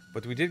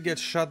 But we did get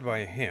shot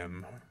by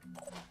him.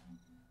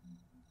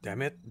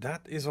 Damn it,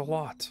 that is a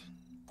lot.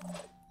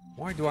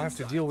 Why do I have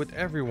to deal with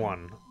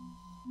everyone?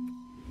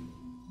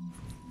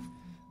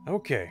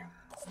 Okay.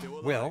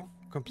 Well,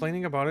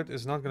 complaining about it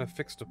is not gonna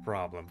fix the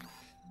problem.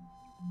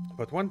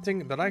 But one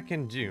thing that I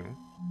can do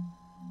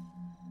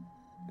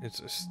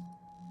is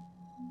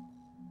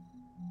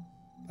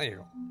there you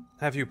go.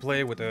 Have you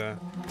play with a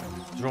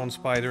drone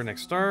spider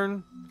next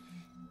turn.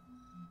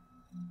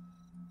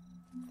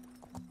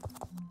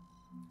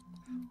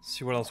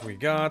 See what else we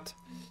got.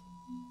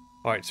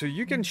 Alright, so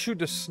you can shoot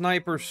the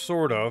sniper,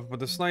 sort of, but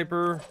the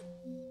sniper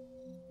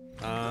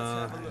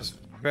is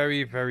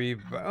very, very...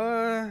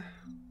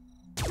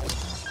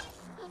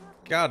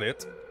 got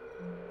it.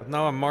 But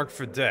now I'm marked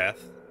for death.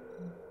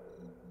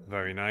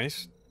 Very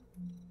nice.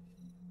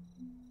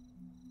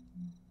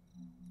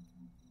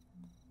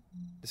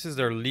 This is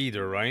their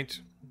leader, right?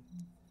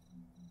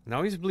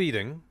 Now he's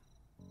bleeding.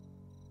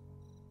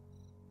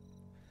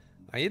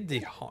 I hit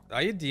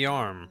the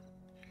arm.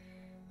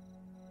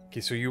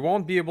 Okay, so you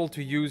won't be able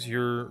to use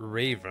your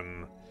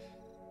Raven.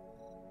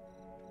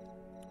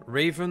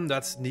 Raven,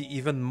 that's the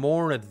even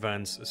more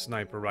advanced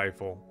sniper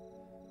rifle.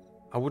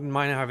 I wouldn't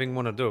mind having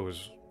one of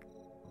those.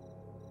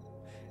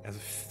 It has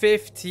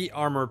 50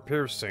 armor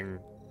piercing.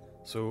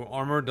 So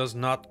armor does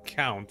not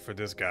count for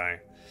this guy.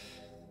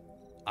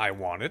 I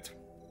want it.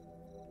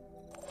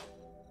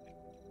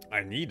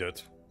 I need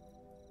it.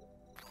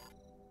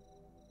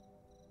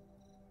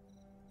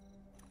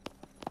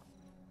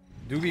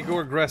 Do we go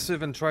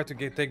aggressive and try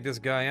to take this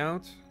guy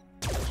out?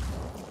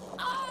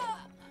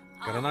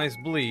 Got a nice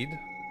bleed.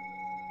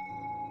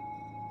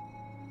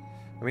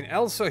 I mean,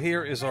 Elsa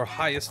here is our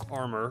highest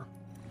armor.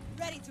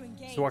 Ready to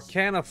engage. So I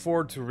can't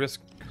afford to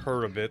risk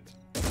her a bit.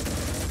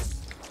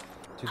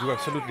 To do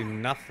absolutely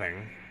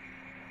nothing.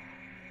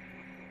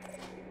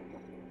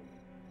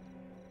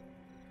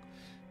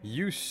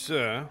 You,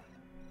 sir.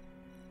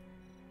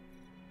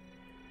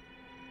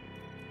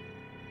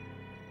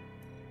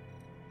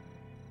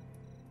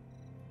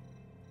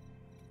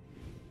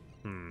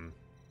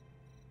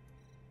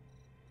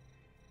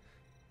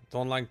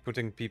 Don't like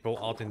putting people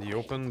out in the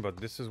open, but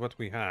this is what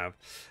we have.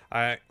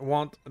 I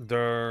want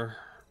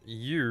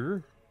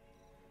you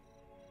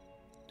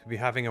to be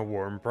having a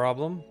worm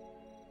problem.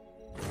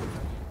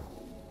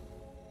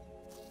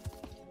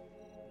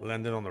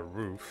 Landed on the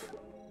roof.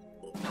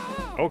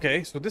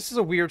 Okay, so this is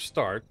a weird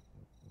start.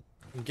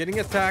 I'm getting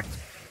attacked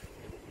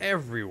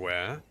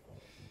everywhere.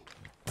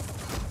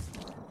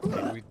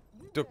 Okay, we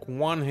took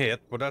one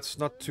hit, but that's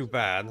not too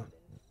bad.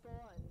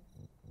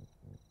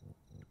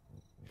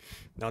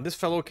 Now this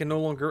fellow can no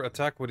longer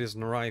attack with his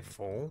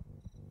rifle.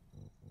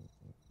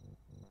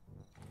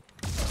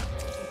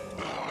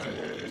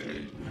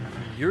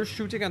 You're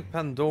shooting at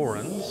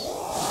Pandorans.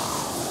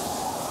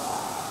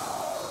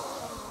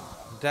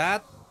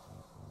 That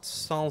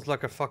sounds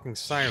like a fucking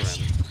siren.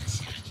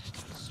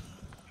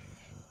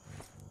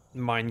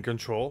 Mind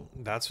control.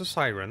 That's a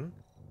siren.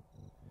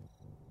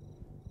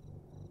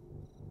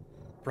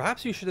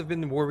 Perhaps you should have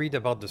been worried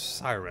about the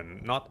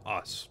siren, not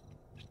us.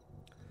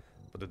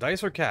 But the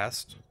dice are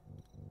cast.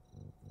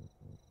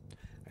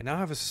 I now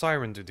have a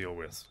siren to deal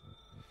with.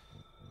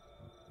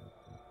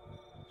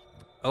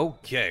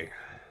 Okay.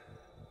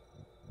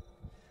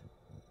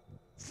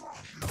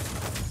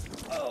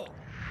 Oh.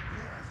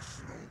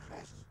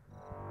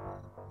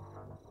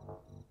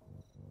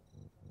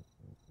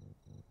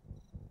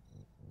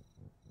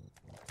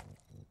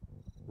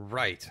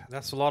 Right,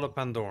 that's a lot of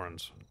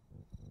Pandorans.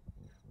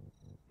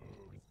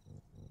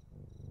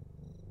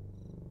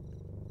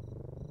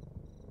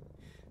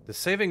 The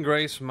saving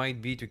grace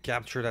might be to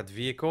capture that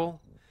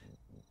vehicle.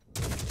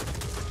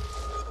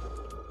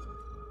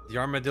 The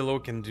armadillo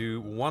can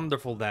do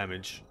wonderful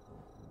damage.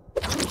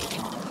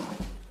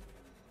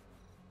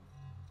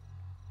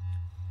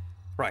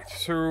 Right,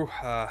 so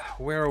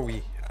where are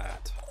we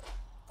at?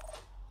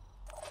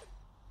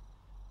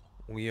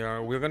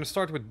 We're gonna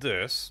start with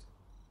this.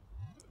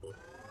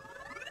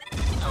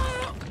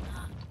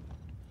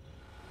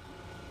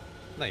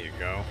 There you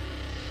go.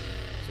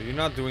 So you're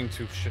not doing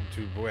too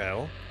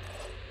well.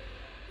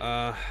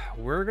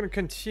 We're gonna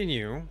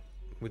continue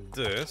with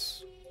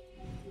this.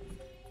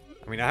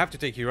 I mean, I have to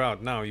take you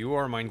out now. You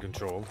are mind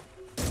controlled.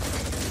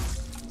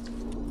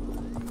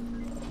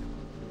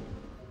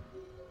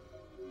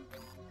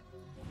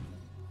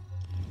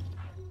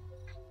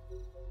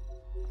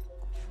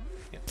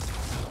 Yeah.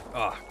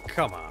 Ah, oh,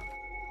 come on.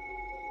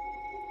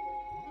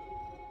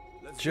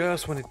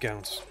 Just when it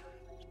counts.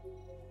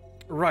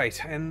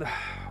 Right, and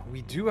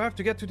we do have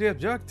to get to the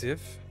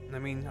objective. I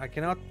mean, I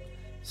cannot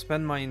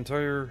spend my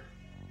entire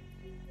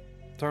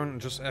turn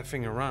just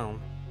effing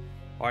around.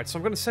 Alright, so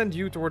I'm gonna send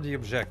you toward the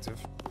objective.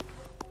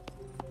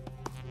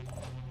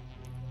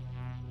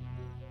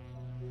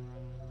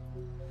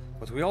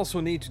 But we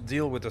also need to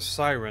deal with the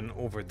siren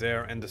over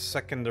there and the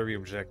secondary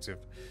objective.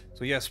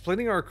 So yeah,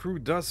 splitting our crew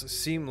does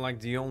seem like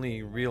the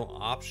only real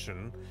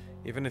option,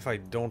 even if I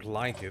don't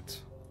like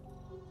it.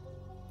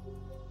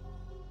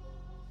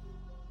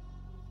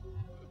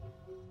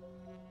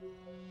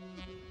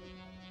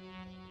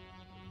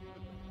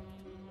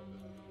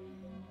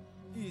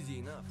 Easy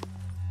enough.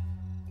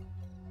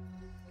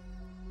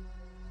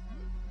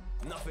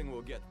 Nothing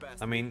will get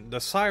past. I mean,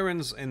 the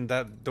sirens in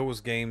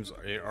those games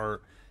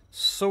are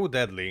so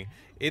deadly.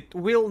 It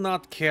will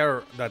not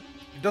care that...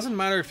 It doesn't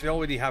matter if they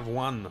already have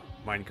one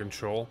mind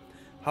control.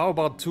 How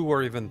about 2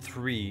 or even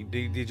 3?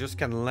 They just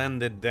can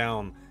land it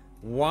down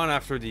one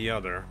after the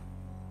other.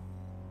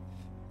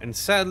 And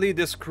sadly,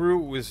 this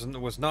crew is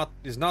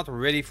not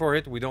ready for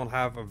it. We don't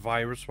have a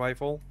virus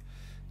rifle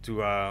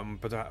to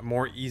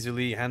more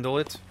easily handle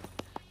it.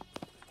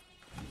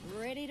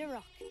 Ready to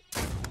rock.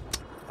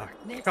 Ah,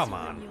 Next come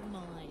time on. you're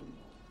mine.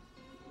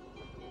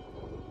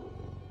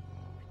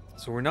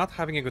 So we're not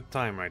having a good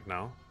time right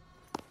now.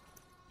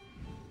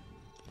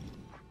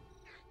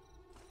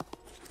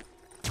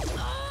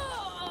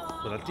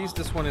 But at least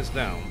this one is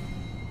down.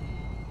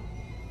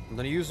 I'm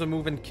gonna use a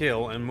move and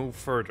kill and move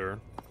further.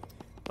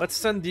 Let's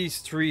send these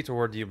 3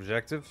 toward the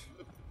objective.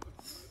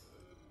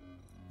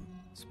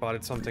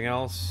 Spotted something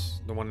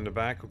else. The one in the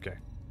back. Okay.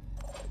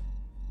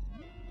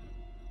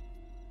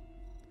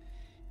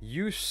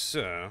 You,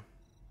 sir.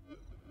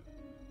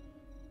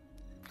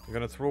 I'm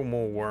gonna throw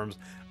more worms.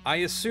 I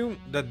assume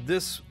that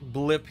this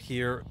blip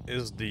here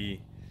is the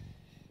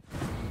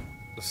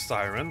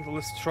siren.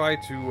 Let's try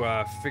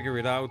to figure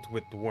it out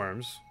with the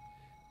worms.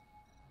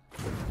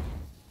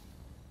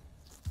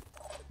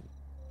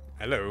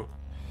 Hello.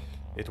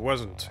 It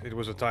wasn't. It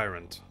was a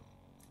tyrant.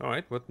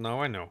 Alright, but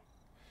now I know.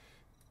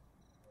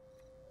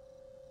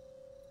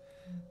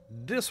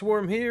 This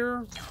worm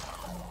here.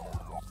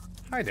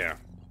 Hi there.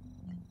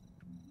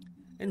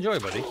 Enjoy,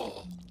 buddy.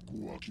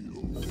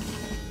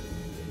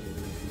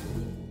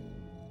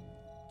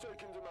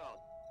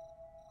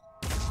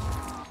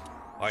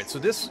 Alright, so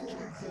this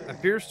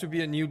appears to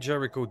be a new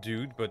Jericho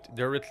dude, but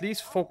they're at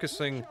least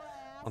focusing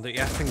on the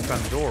effing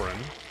Pandoran.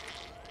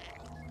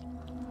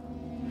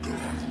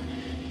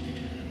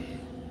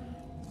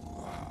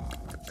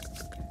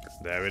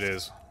 There it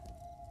is.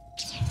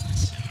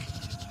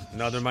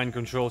 Another mind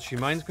control. She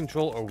mind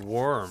control a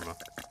worm.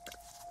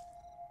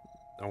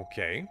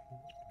 Okay,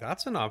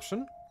 that's an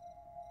option.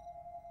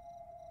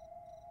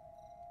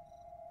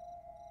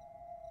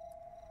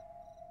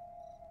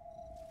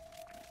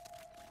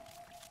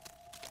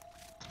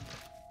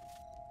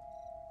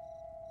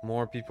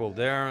 More people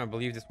there. I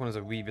believe this one is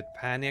a wee bit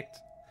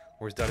panicked.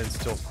 Or is that in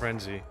still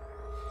frenzy?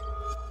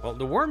 Well,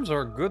 the worms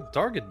are good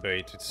target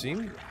bait, it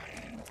seems.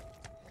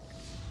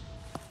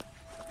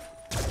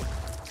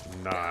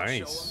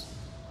 Nice.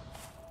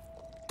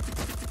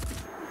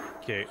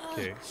 Okay,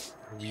 okay.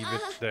 A wee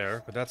bit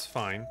there, but that's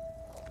fine.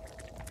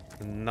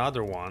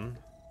 Another one.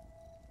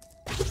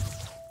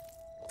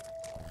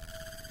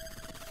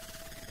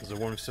 Is the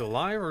worm still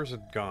alive or is it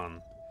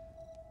gone?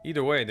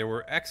 Either way, they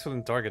were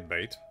excellent target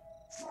bait.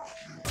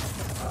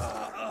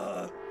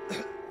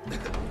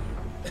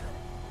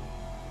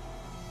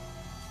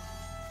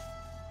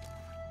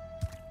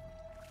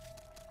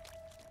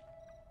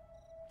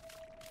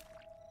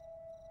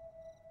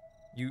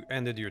 You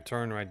ended your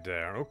turn right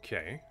there.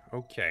 Okay,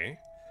 okay.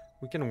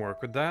 We can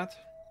work with that.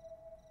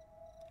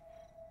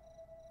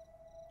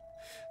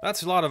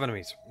 That's a lot of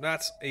enemies.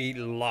 That's a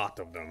lot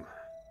of them.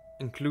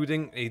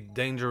 Including a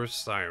dangerous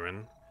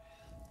siren.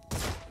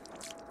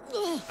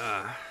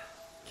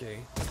 Okay.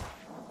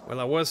 Well,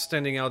 I was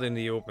standing out in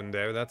the open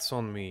there. That's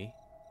on me.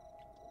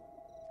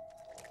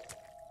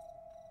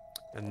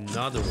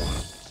 Another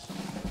one.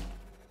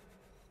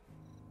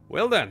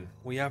 Well then,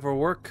 we have our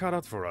work cut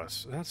out for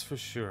us. That's for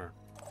sure.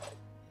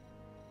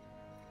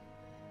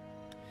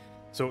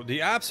 So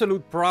the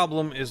absolute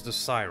problem is the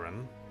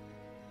siren.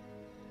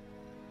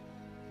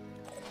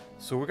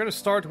 So we're gonna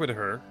start with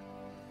her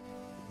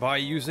by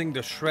using the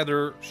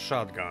Shredder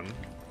shotgun,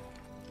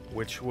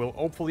 which will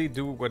hopefully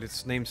do what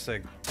its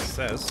namesake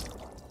says.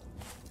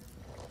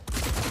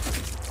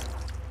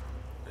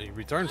 A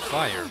return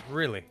fire,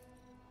 really?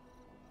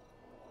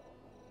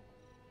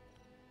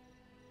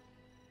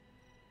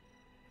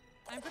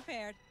 I'm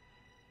prepared.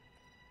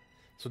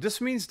 So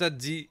this means that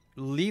the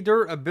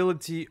leader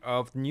ability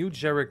of New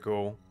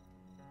Jericho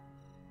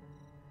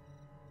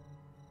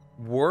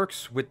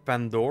works with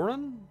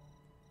Pandoran?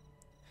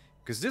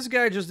 Because this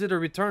guy just did a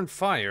return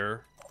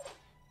fire.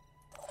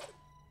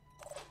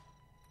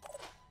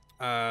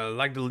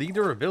 Like the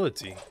leader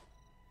ability.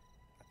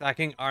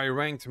 Attacking I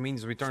ranked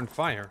means return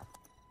fire.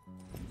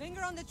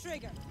 Finger on the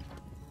trigger.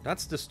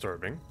 That's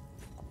disturbing.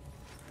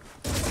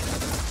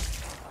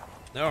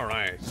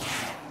 Alright.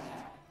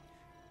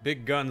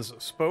 Big guns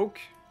spoke.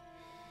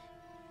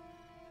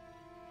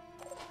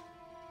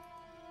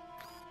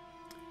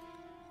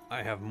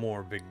 I have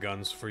more big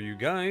guns for you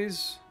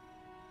guys.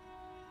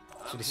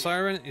 So the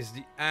siren is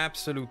the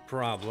absolute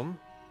problem.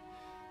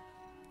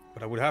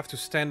 But I would have to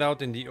stand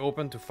out in the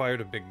open to fire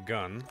the big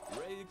gun.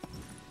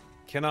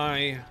 Can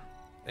I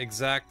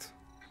exact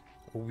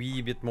a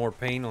wee bit more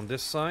pain on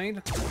this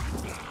side?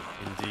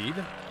 Indeed.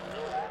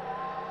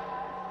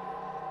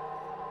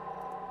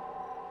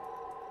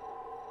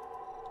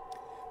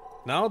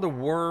 Now the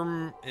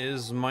worm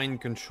is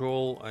mind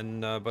control,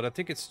 and but I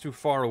think it's too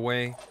far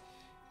away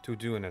to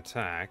do an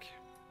attack.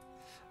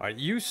 Alright,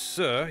 you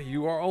sir,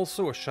 you are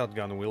also a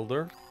shotgun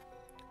wielder.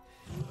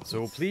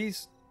 So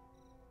please...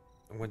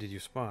 What did you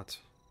spot?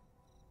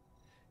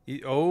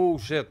 Oh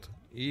shit.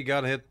 he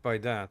got hit by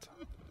that.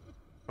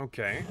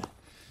 Okay.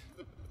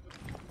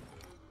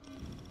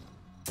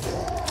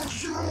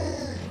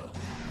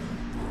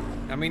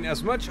 I mean,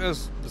 as much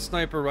as the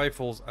sniper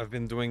rifles have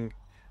been doing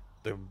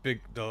the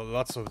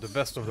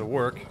best of the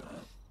work,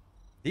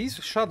 these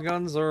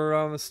shotguns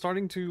are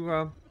starting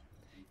to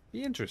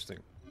be interesting.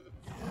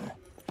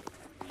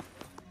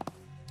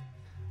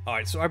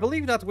 Alright, so I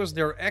believe that was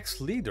their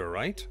ex-leader,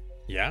 right?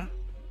 Yeah?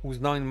 Who's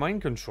now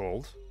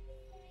mind-controlled.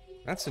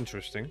 That's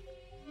interesting.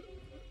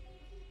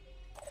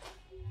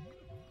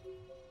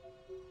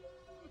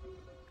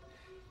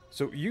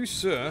 So you,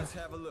 sir... Let's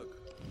have a look.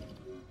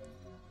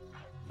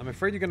 I'm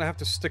afraid you're gonna have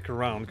to stick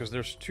around, because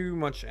there's too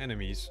much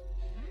enemies.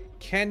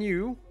 Can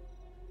you...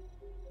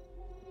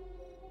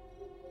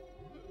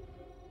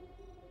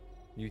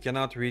 You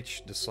cannot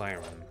reach the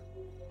siren.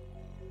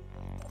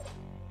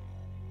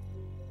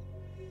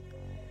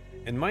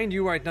 And mind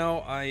you, right now,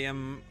 I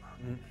am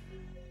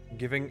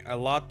giving a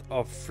lot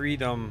of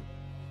freedom.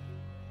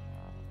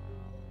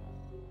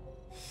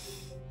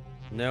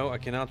 No, I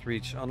cannot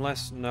reach.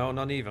 Unless... No,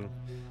 not even.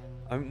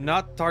 I'm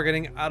not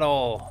targeting at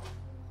all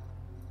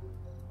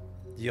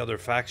the other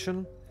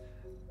faction.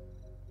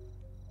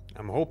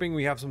 I'm hoping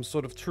we have some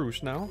sort of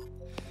truce now.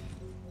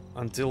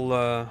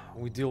 Until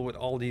we deal with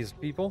all these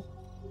people.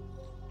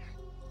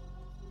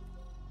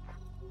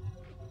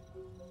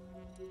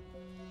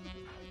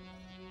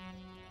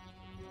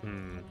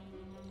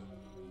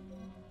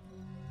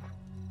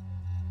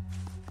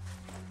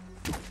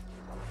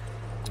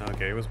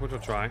 Okay, it was worth a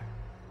try.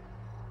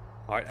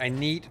 Alright, I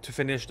need to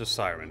finish the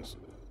sirens.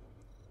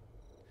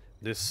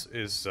 This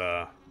is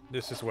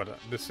what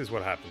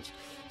happens.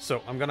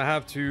 So I'm gonna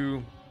have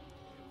to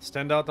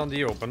stand out on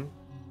the open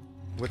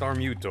with our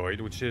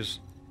mutoid, which is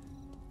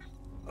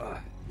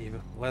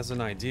even less than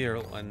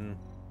ideal and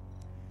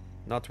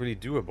not really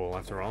doable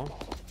after all.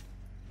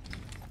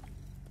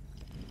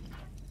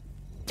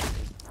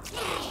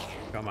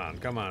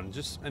 Come on,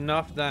 just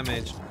enough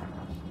damage.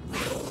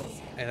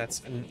 And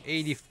that's an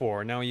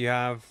 84. Now you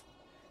have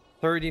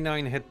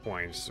 39 hit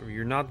points, so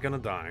you're not gonna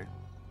die.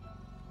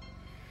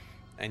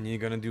 And you're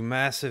gonna do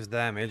massive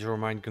damage or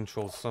mind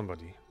control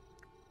somebody.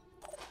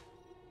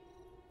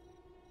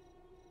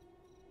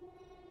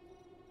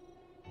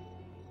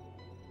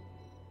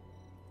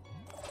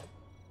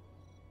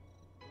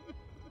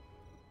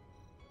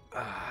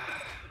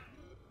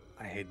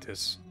 I hate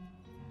this.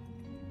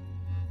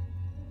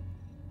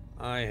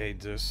 I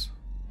hate this.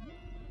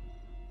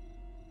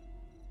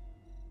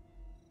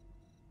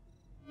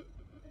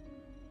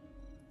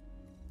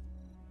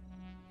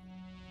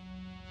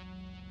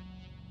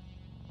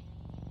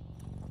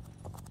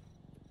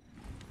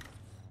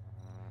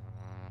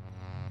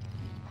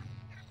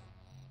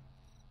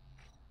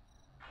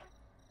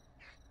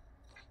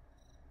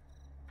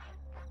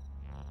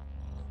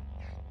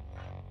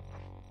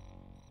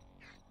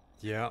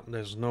 Yeah,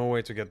 there's no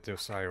way to get the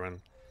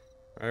siren.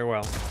 Very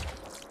well.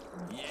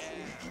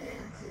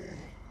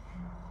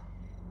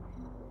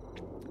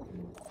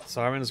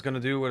 Siren's gonna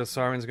do what a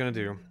siren's gonna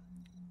do.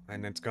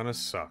 And it's gonna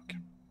suck.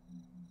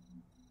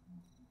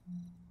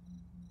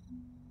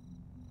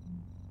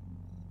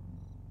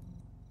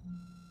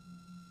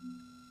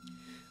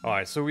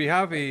 Alright, so we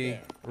have a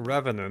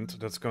revenant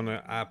that's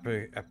gonna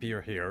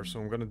appear here, so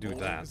I'm gonna do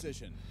that.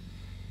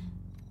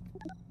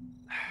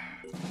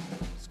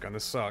 It's gonna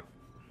suck.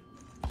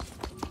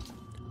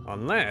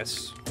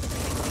 Unless...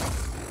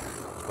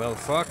 Well,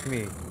 fuck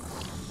me.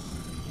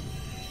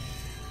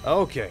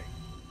 Okay.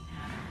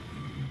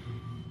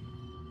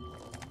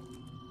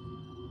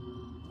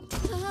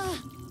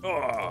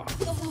 Oh.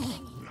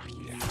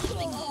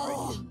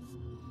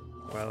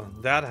 Well,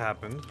 that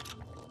happened.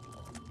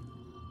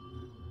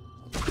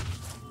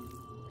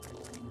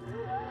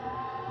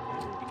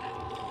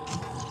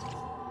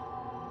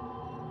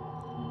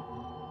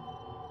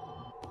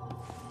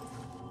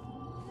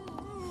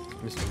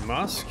 Mr.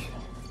 Musk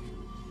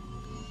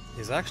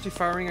is actually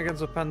firing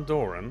against a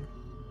Pandoran.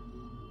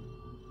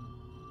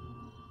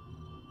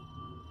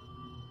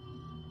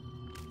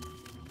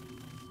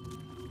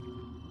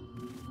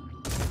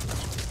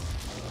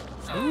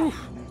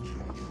 Oof.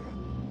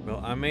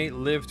 Well, I may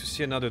live to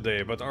see another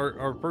day, but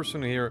our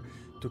person here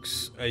took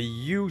a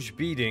huge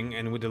beating,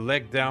 and with the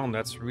leg down,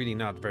 that's really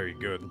not very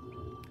good.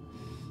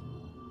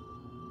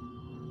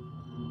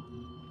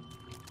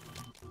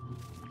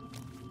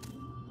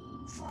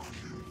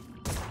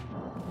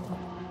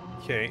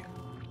 Okay.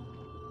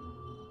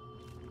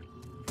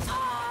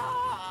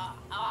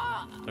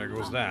 There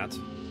goes that.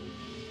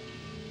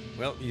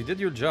 Well, you did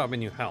your job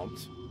and you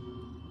helped.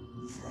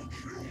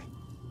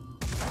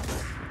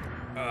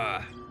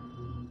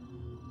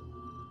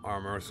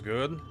 Armor's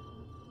good.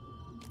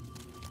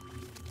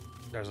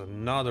 There's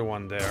another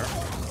one there.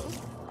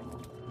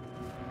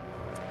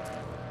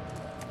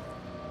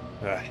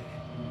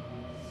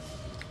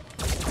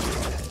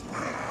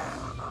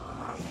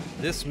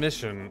 This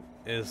mission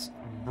is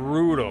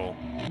brutal.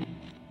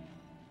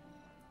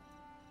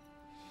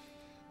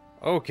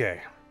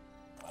 Okay.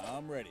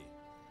 I'm ready.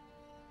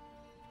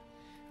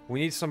 We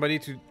need somebody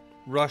to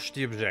rush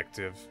the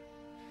objective.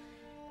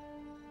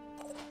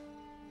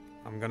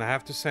 I'm gonna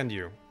have to send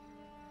you.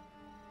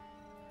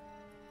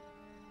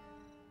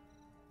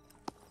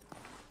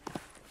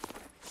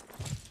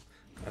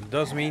 That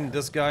does mean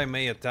this guy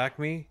may attack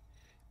me.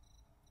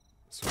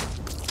 So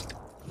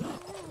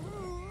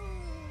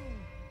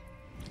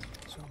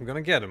I'm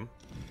gonna get him.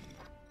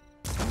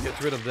 Get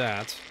rid of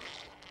that.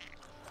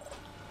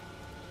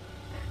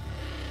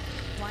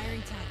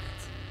 Wiring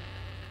targets.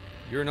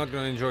 You're not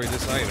gonna enjoy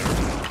this either. Is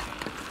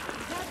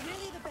that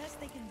really the best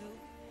they can do?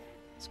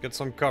 Let's get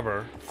some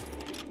cover.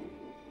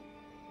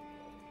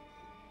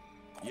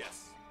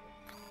 Yes.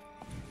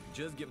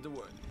 Just give the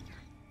word.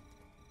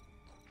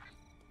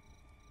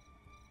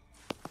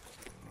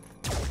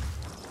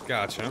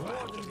 Gotcha.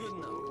 Good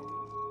enough.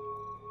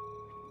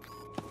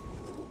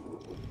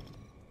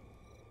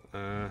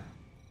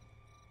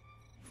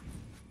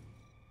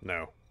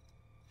 No.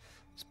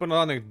 Let's put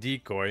on a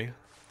decoy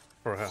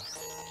for her.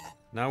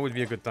 Now would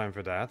be a good time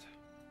for that.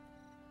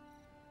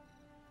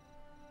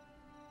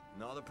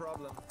 Not a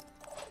problem.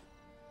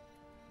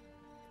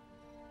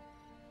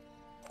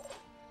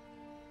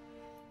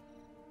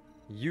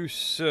 You,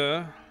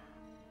 sir,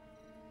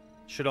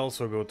 should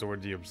also go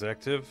toward the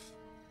objective.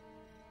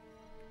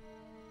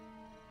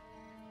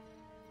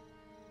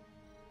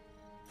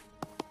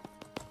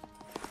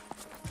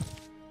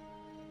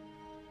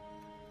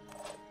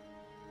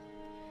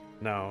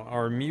 Now,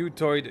 our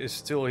mutoid is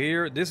still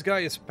here. This guy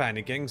is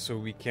panicking, so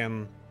we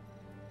can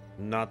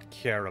not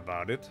care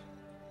about it.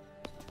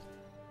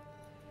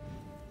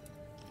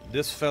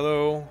 This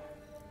fellow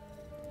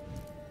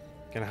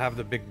can have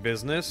the big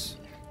business.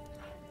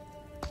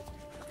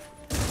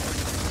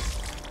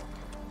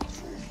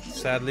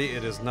 Sadly,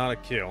 it is not a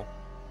kill.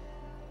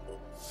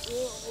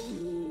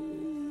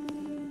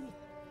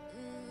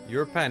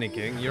 You're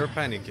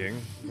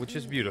panicking, which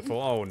is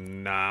beautiful. Oh,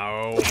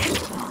 no.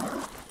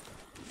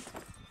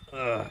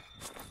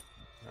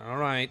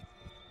 Alright.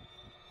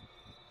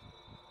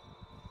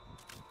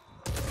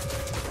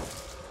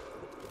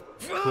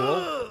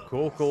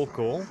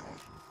 Cool.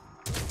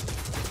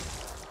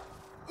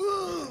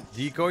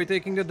 Decoy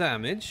taking the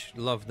damage.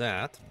 Love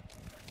that.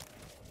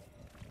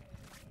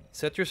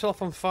 Set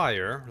yourself on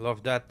fire.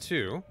 Love that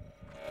too.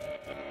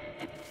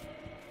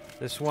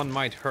 This one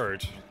might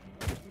hurt.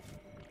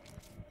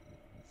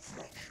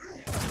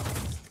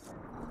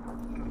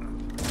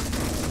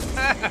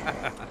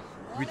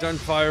 Return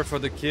fire for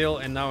the kill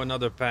and now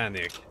another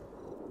panic.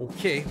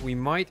 Okay, we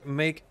might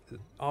make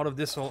out of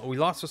this. We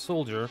lost a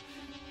soldier,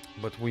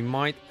 but we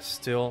might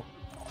still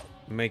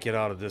make it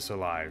out of this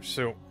alive.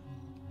 So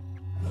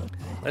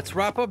let's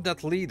wrap up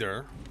that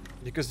leader,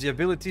 because the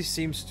ability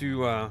seems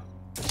to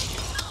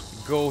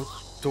go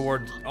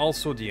toward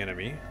also the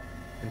enemy.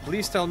 And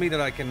please tell me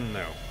that I can...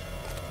 No.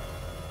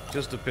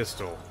 Just the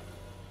pistol.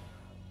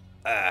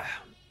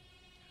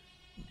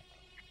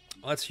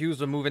 Let's use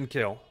the move and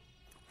kill.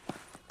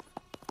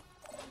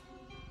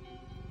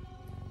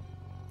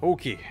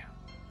 Okay.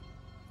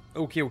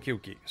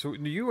 So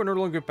you are no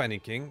longer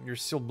panicking. You're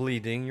still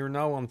bleeding. You're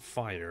now on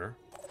fire.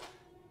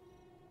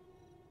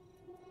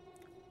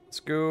 Let's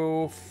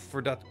go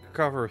for that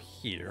cover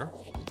here.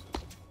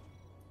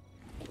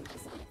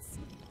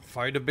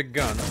 Fire the big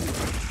gun.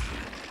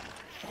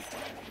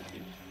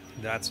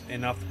 That's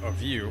enough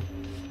of you.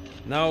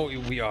 Now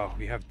we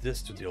have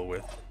this to deal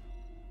with.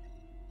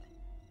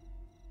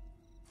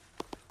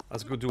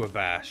 Let's go do a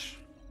bash.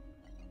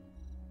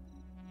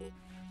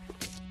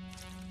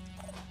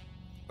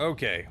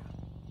 Okay.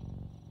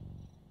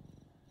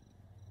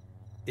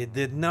 It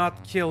did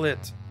not kill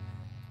it.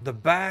 The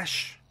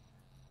bash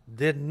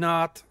did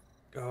not...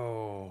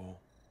 Oh.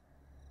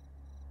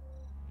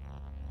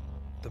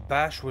 The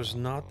bash was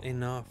not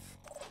enough.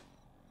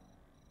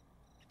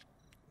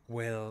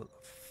 Well,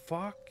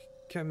 fuck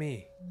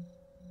me.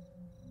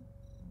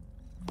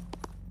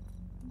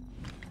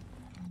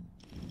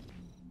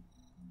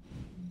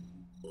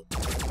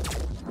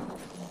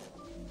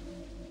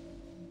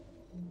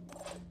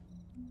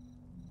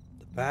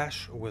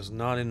 Bash was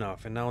not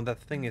enough, and now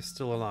that thing is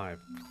still alive.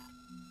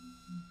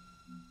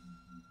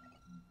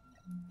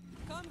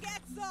 Come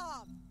get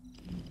some!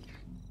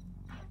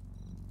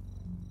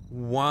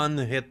 1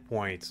 hit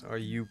point. Are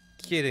you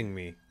kidding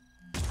me?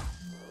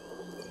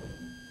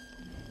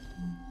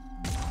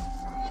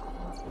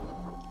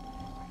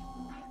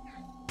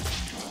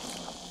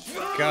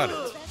 Got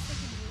it.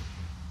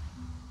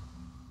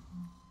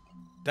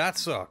 That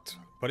sucked,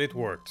 but it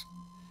worked.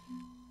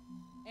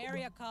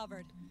 Area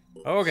covered.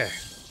 Okay.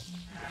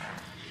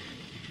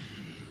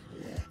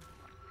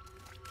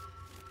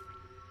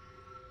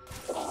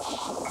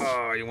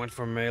 Oh, you went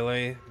for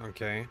melee?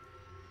 Okay.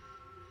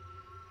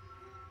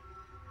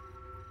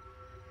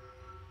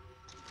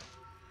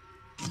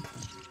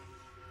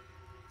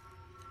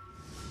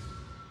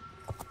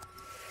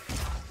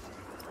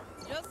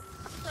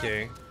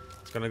 Okay.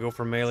 It's gonna go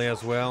for melee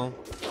as well.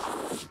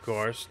 Of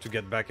course, to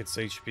get back its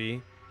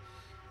HP.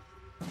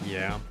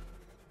 Yeah.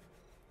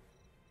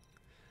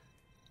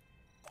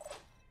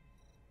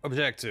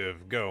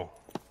 Objective, go.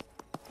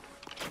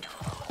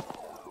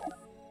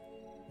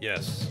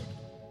 Yes.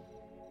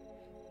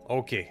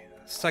 Okay,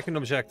 second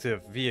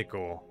objective,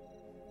 vehicle.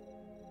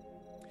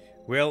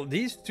 Well,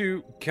 these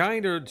two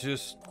kinda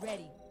just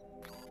Ready.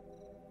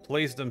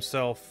 place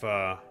themselves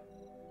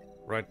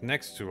right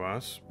next to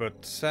us,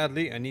 but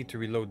sadly I need to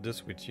reload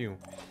this with you.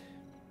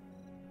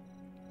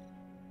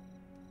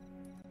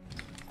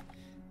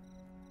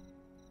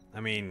 I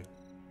mean,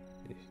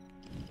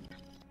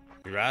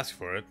 you asked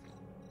for it.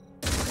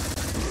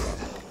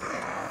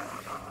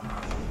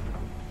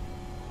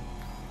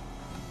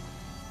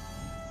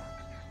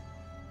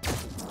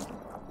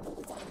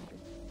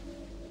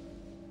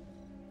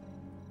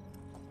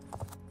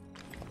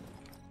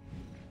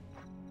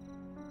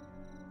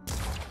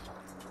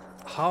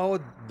 How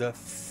the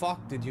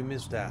fuck did you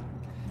miss that?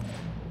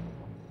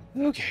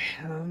 Okay,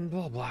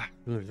 blah blah.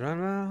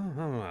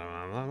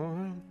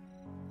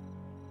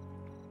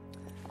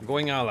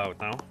 Going all out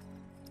now.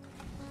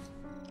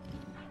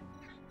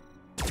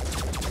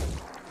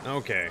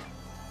 Okay.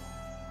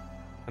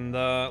 And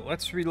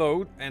let's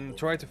reload and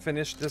try to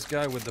finish this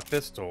guy with the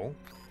pistol.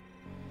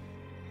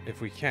 If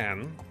we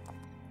can.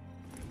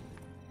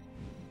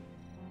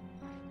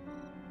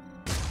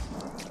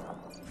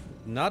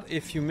 Not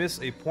if you miss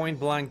a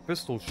point-blank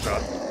pistol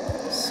shot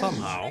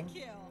somehow.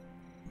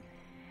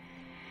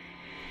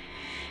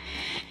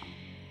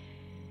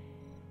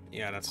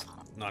 Yeah, that's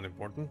not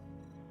important.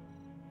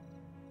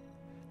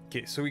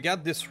 Okay, so we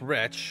got this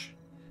wretch.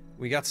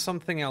 We got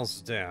something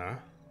else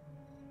there.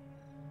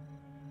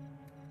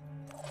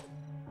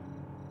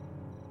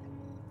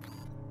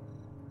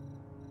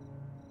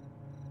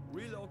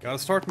 Gotta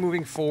start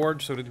moving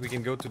forward so that we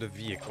can go to the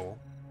vehicle.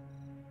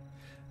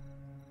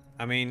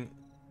 I mean,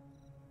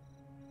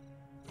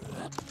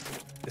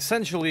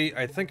 essentially,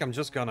 I think I'm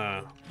just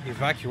gonna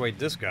evacuate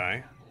this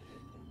guy.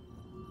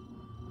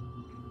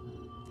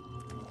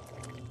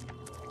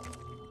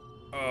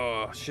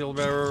 Oh, shield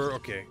bearer.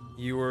 Okay,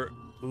 you were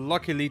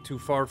luckily too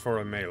far for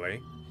a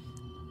melee.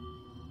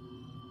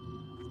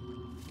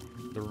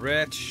 The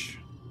wretch.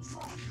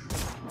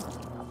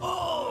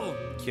 Oh!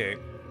 Okay.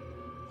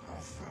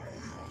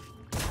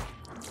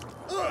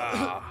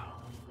 Ah.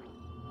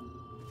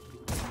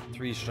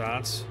 3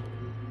 shots.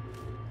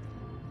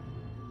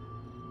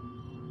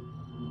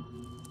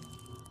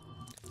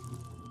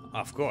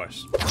 Of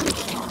course.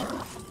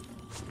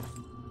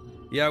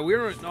 Yeah,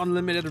 we're in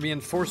unlimited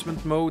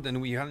reinforcement mode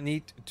and we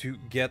need to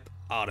get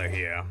out of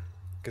here.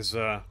 Because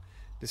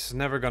this is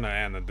never gonna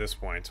end at this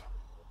point.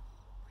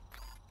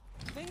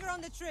 Finger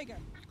on the trigger.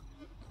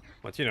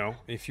 But you know,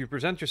 if you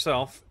present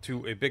yourself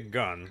to a big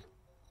gun,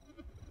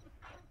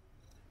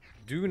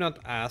 do not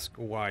ask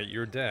why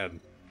you're dead.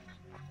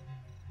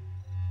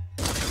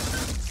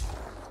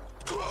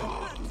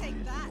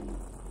 Take that.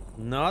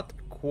 Not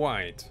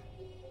quite.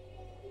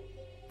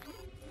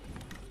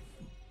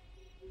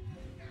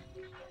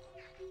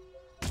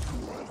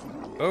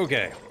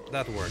 Okay,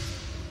 that worked.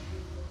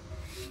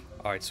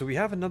 Alright, so we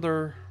have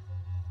another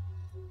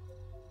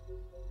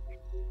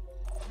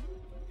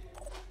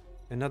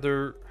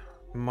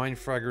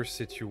Mindfragger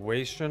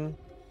situation.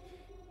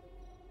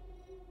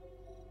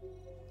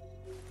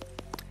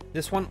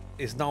 This one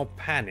is now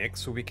panicked,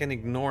 so we can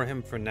ignore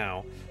him for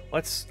now.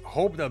 Let's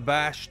hope the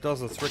bash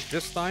does the trick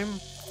this time.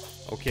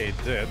 Okay,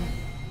 it did.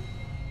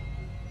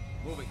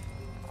 Moving.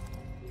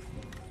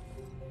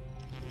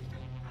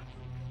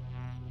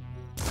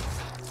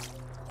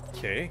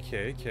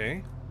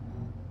 Okay.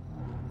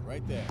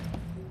 Right there.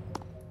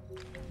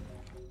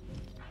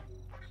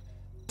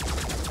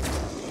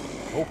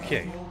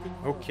 Okay.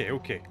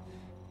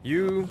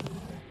 You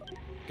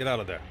get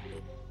out of there.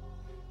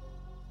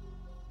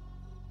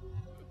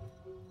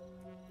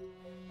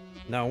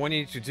 Now what I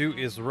need to do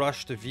is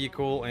rush the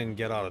vehicle and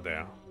get out of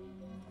there.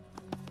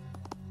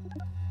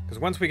 Because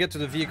once we get to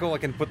the vehicle, I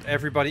can put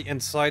everybody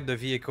inside the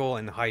vehicle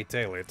and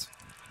hightail it.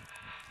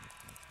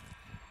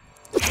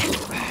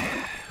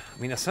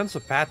 I mean, I sense a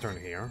pattern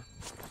here.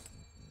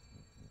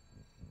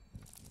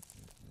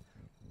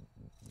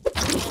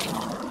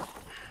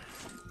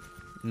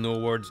 No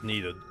words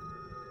needed.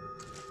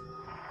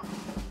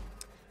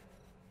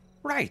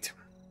 Right.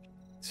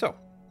 So.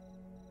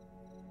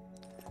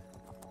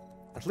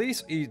 At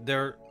least if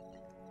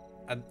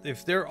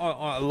they're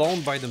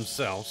alone by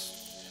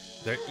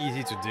themselves, they're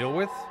easy to deal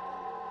with.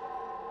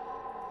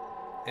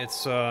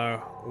 It's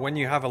when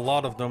you have a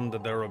lot of them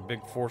that they're a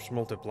big force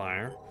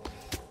multiplier.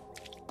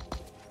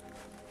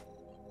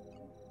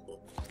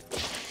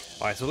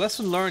 Alright, so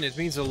lesson learned, it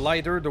means the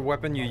lighter the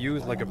weapon you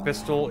use, like a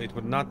pistol, it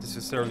would not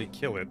necessarily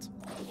kill it.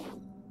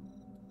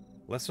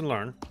 Lesson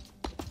learned.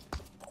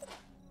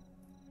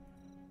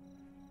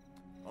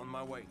 On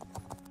my way.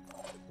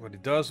 But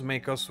it does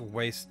make us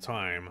waste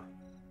time.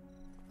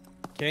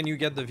 Can you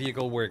get the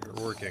vehicle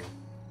working?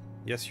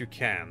 Yes, you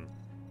can.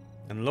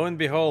 And lo and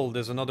behold,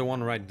 there's another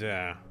one right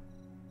there.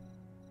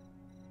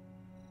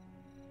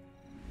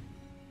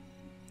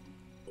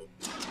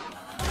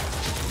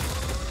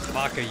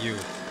 Baka you.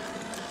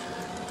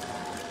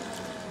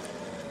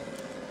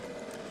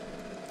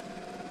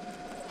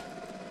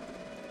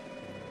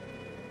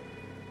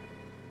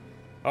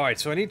 Alright,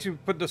 so I need to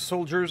put the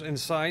soldiers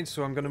inside,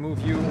 so I'm gonna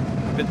move you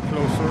a bit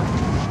closer.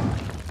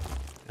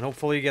 And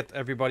hopefully get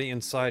everybody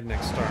inside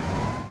next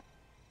turn.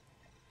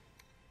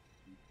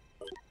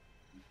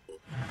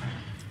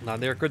 Now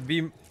there could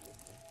be...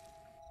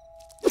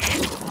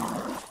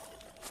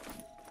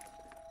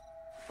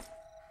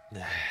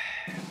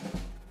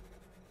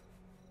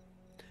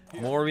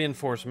 more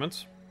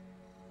reinforcements.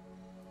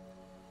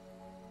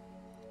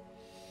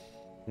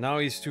 Now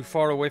he's too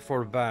far away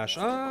for a bash.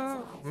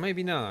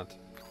 Maybe not.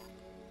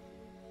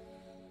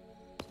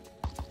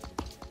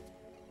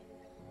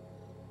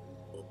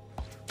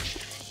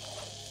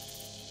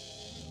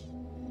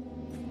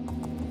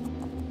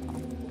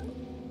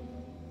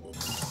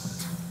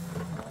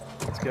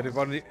 Let's get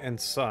everybody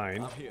inside.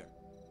 Up here.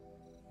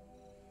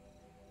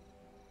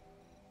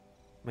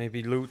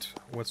 Maybe loot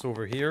what's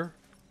over here.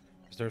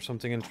 Is there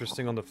something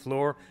interesting on the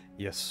floor?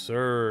 Yes,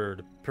 sir.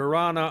 The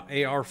Piranha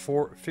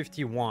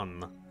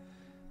AR-451.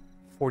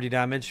 40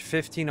 damage,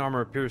 15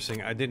 armor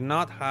piercing. I did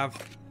not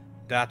have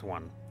that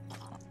one.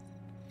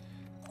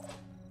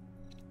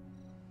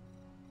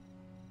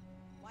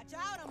 Watch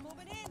out, I'm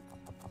moving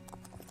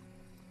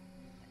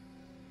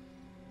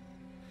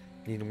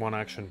in. Need one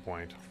action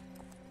point.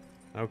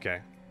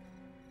 Okay.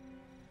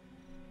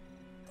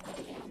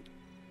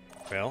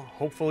 Well,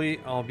 hopefully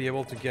I'll be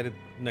able to get it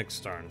next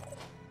turn.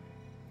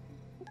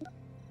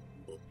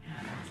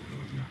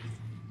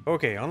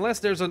 Okay, unless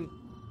there's a...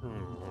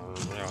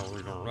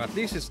 At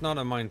least it's not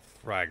a mind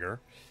fragger.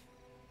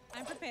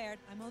 I'm prepared.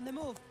 I'm on the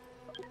move.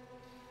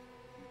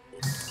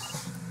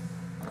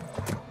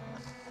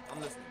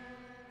 I'm listening.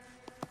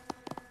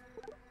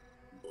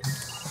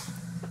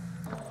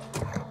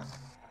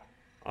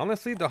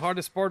 Honestly, the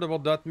hardest part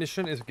about that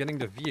mission is getting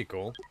the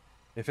vehicle.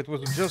 If it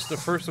was just the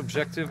first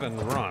objective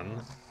and run,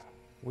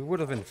 we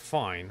would have been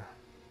fine.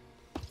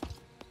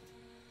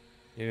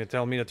 You gonna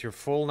tell me that you're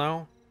full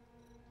now?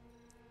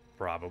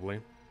 Probably.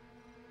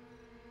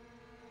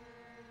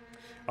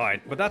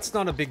 Alright, but that's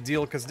not a big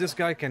deal because this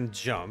guy can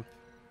jump.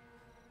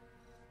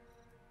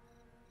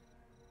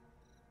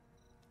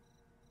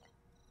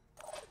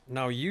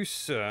 Now you,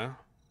 sir...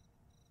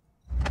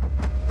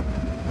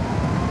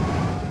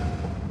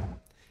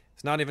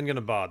 It's not even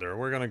gonna bother.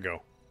 We're gonna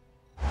go.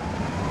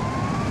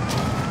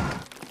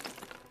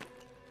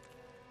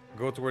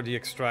 Go toward the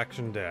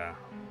extraction there.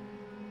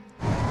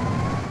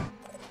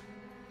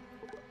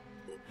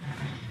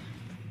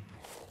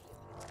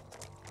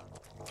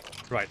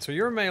 Right, so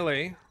you're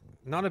melee.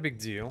 Not a big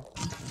deal.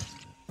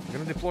 I'm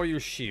gonna deploy your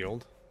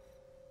shield.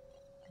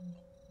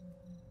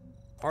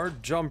 Our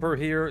jumper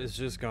here is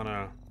just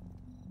gonna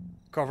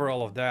cover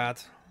all of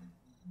that.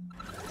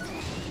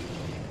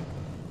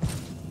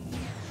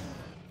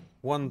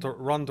 Run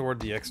toward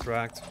the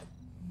extract.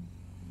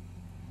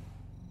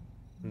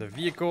 And the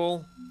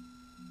vehicle,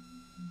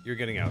 you're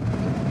getting out.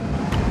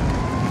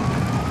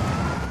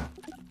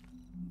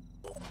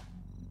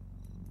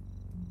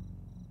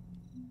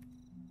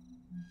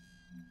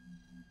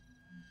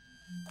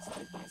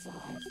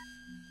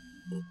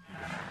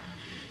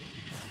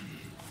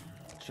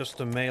 Just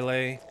a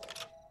melee.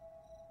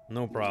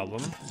 No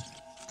problem.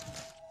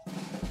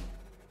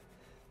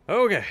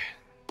 Okay.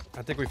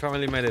 I think we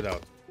finally made it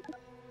out.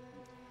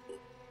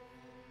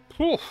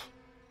 Whew.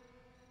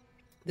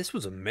 This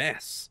was a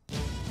mess.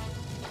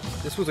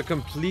 This was a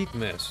complete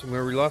mess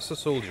where we lost a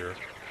soldier,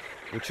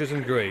 which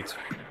isn't great.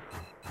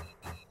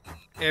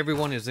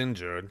 Everyone is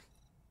injured.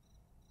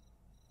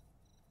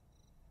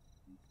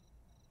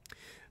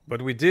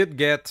 But we did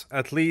get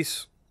at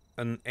least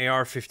an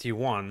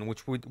AR-51,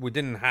 which we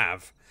didn't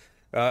have.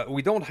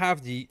 We don't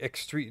have the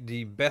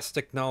best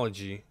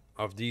technology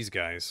of these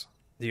guys,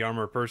 the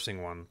armor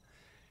piercing one.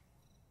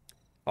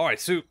 Alright,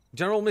 so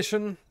general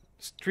mission,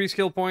 3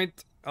 skill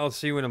point. I'll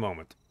see you in a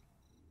moment.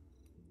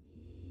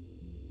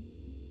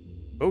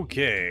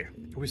 Okay,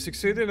 we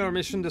succeeded in our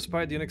mission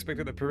despite the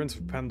unexpected appearance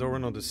of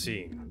Pandoran on the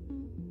scene.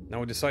 Now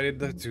we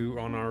decided to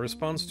on our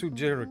response to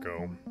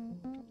Jericho.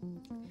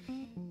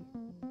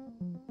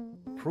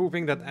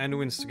 Proving that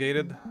Anu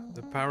instigated,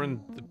 the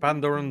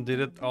Pandoran did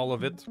it, all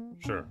of it?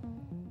 Sure.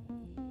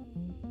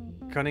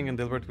 Cunning and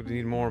deliberate would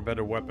need more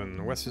better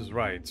weapon. Wes is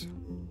right.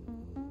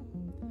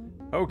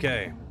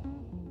 Okay.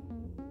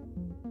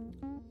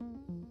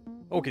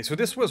 Okay, so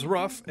this was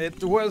rough.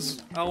 It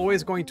was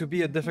always going to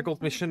be a difficult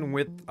mission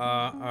with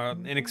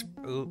an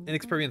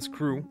inexperienced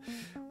crew.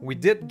 We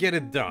did get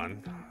it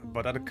done,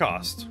 but at a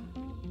cost.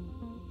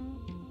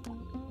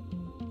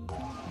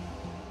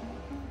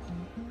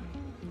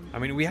 I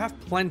mean, we have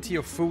plenty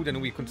of food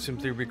and we could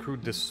simply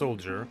recruit this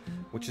soldier,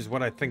 which is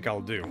what I think I'll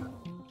do.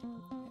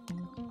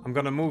 I'm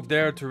gonna move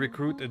there to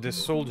recruit this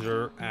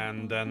soldier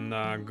and then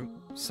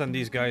send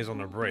these guys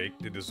on a break.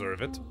 They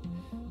deserve it.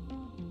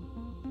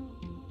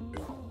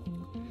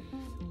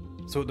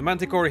 So the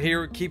Manticore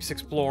here keeps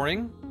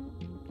exploring.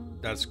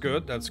 That's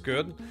good, that's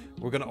good.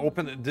 We're gonna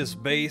open this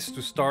base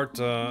to start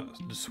the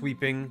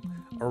sweeping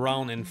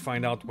around and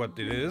find out what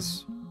it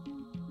is.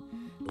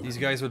 These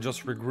guys are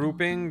just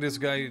regrouping.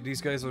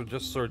 These guys are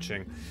just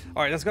searching.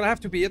 Alright, that's gonna have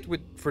to be it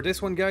for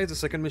this one, guys. The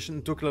second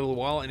mission took a little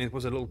while and it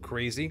was a little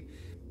crazy.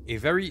 A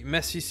very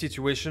messy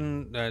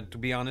situation. To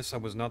be honest, I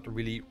was not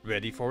really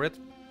ready for it.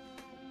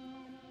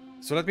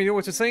 So let me know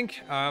what you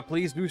think.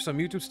 Please do some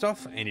YouTube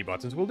stuff. Any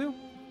buttons will do.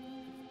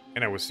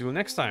 And I will see you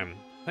next time.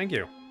 Thank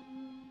you.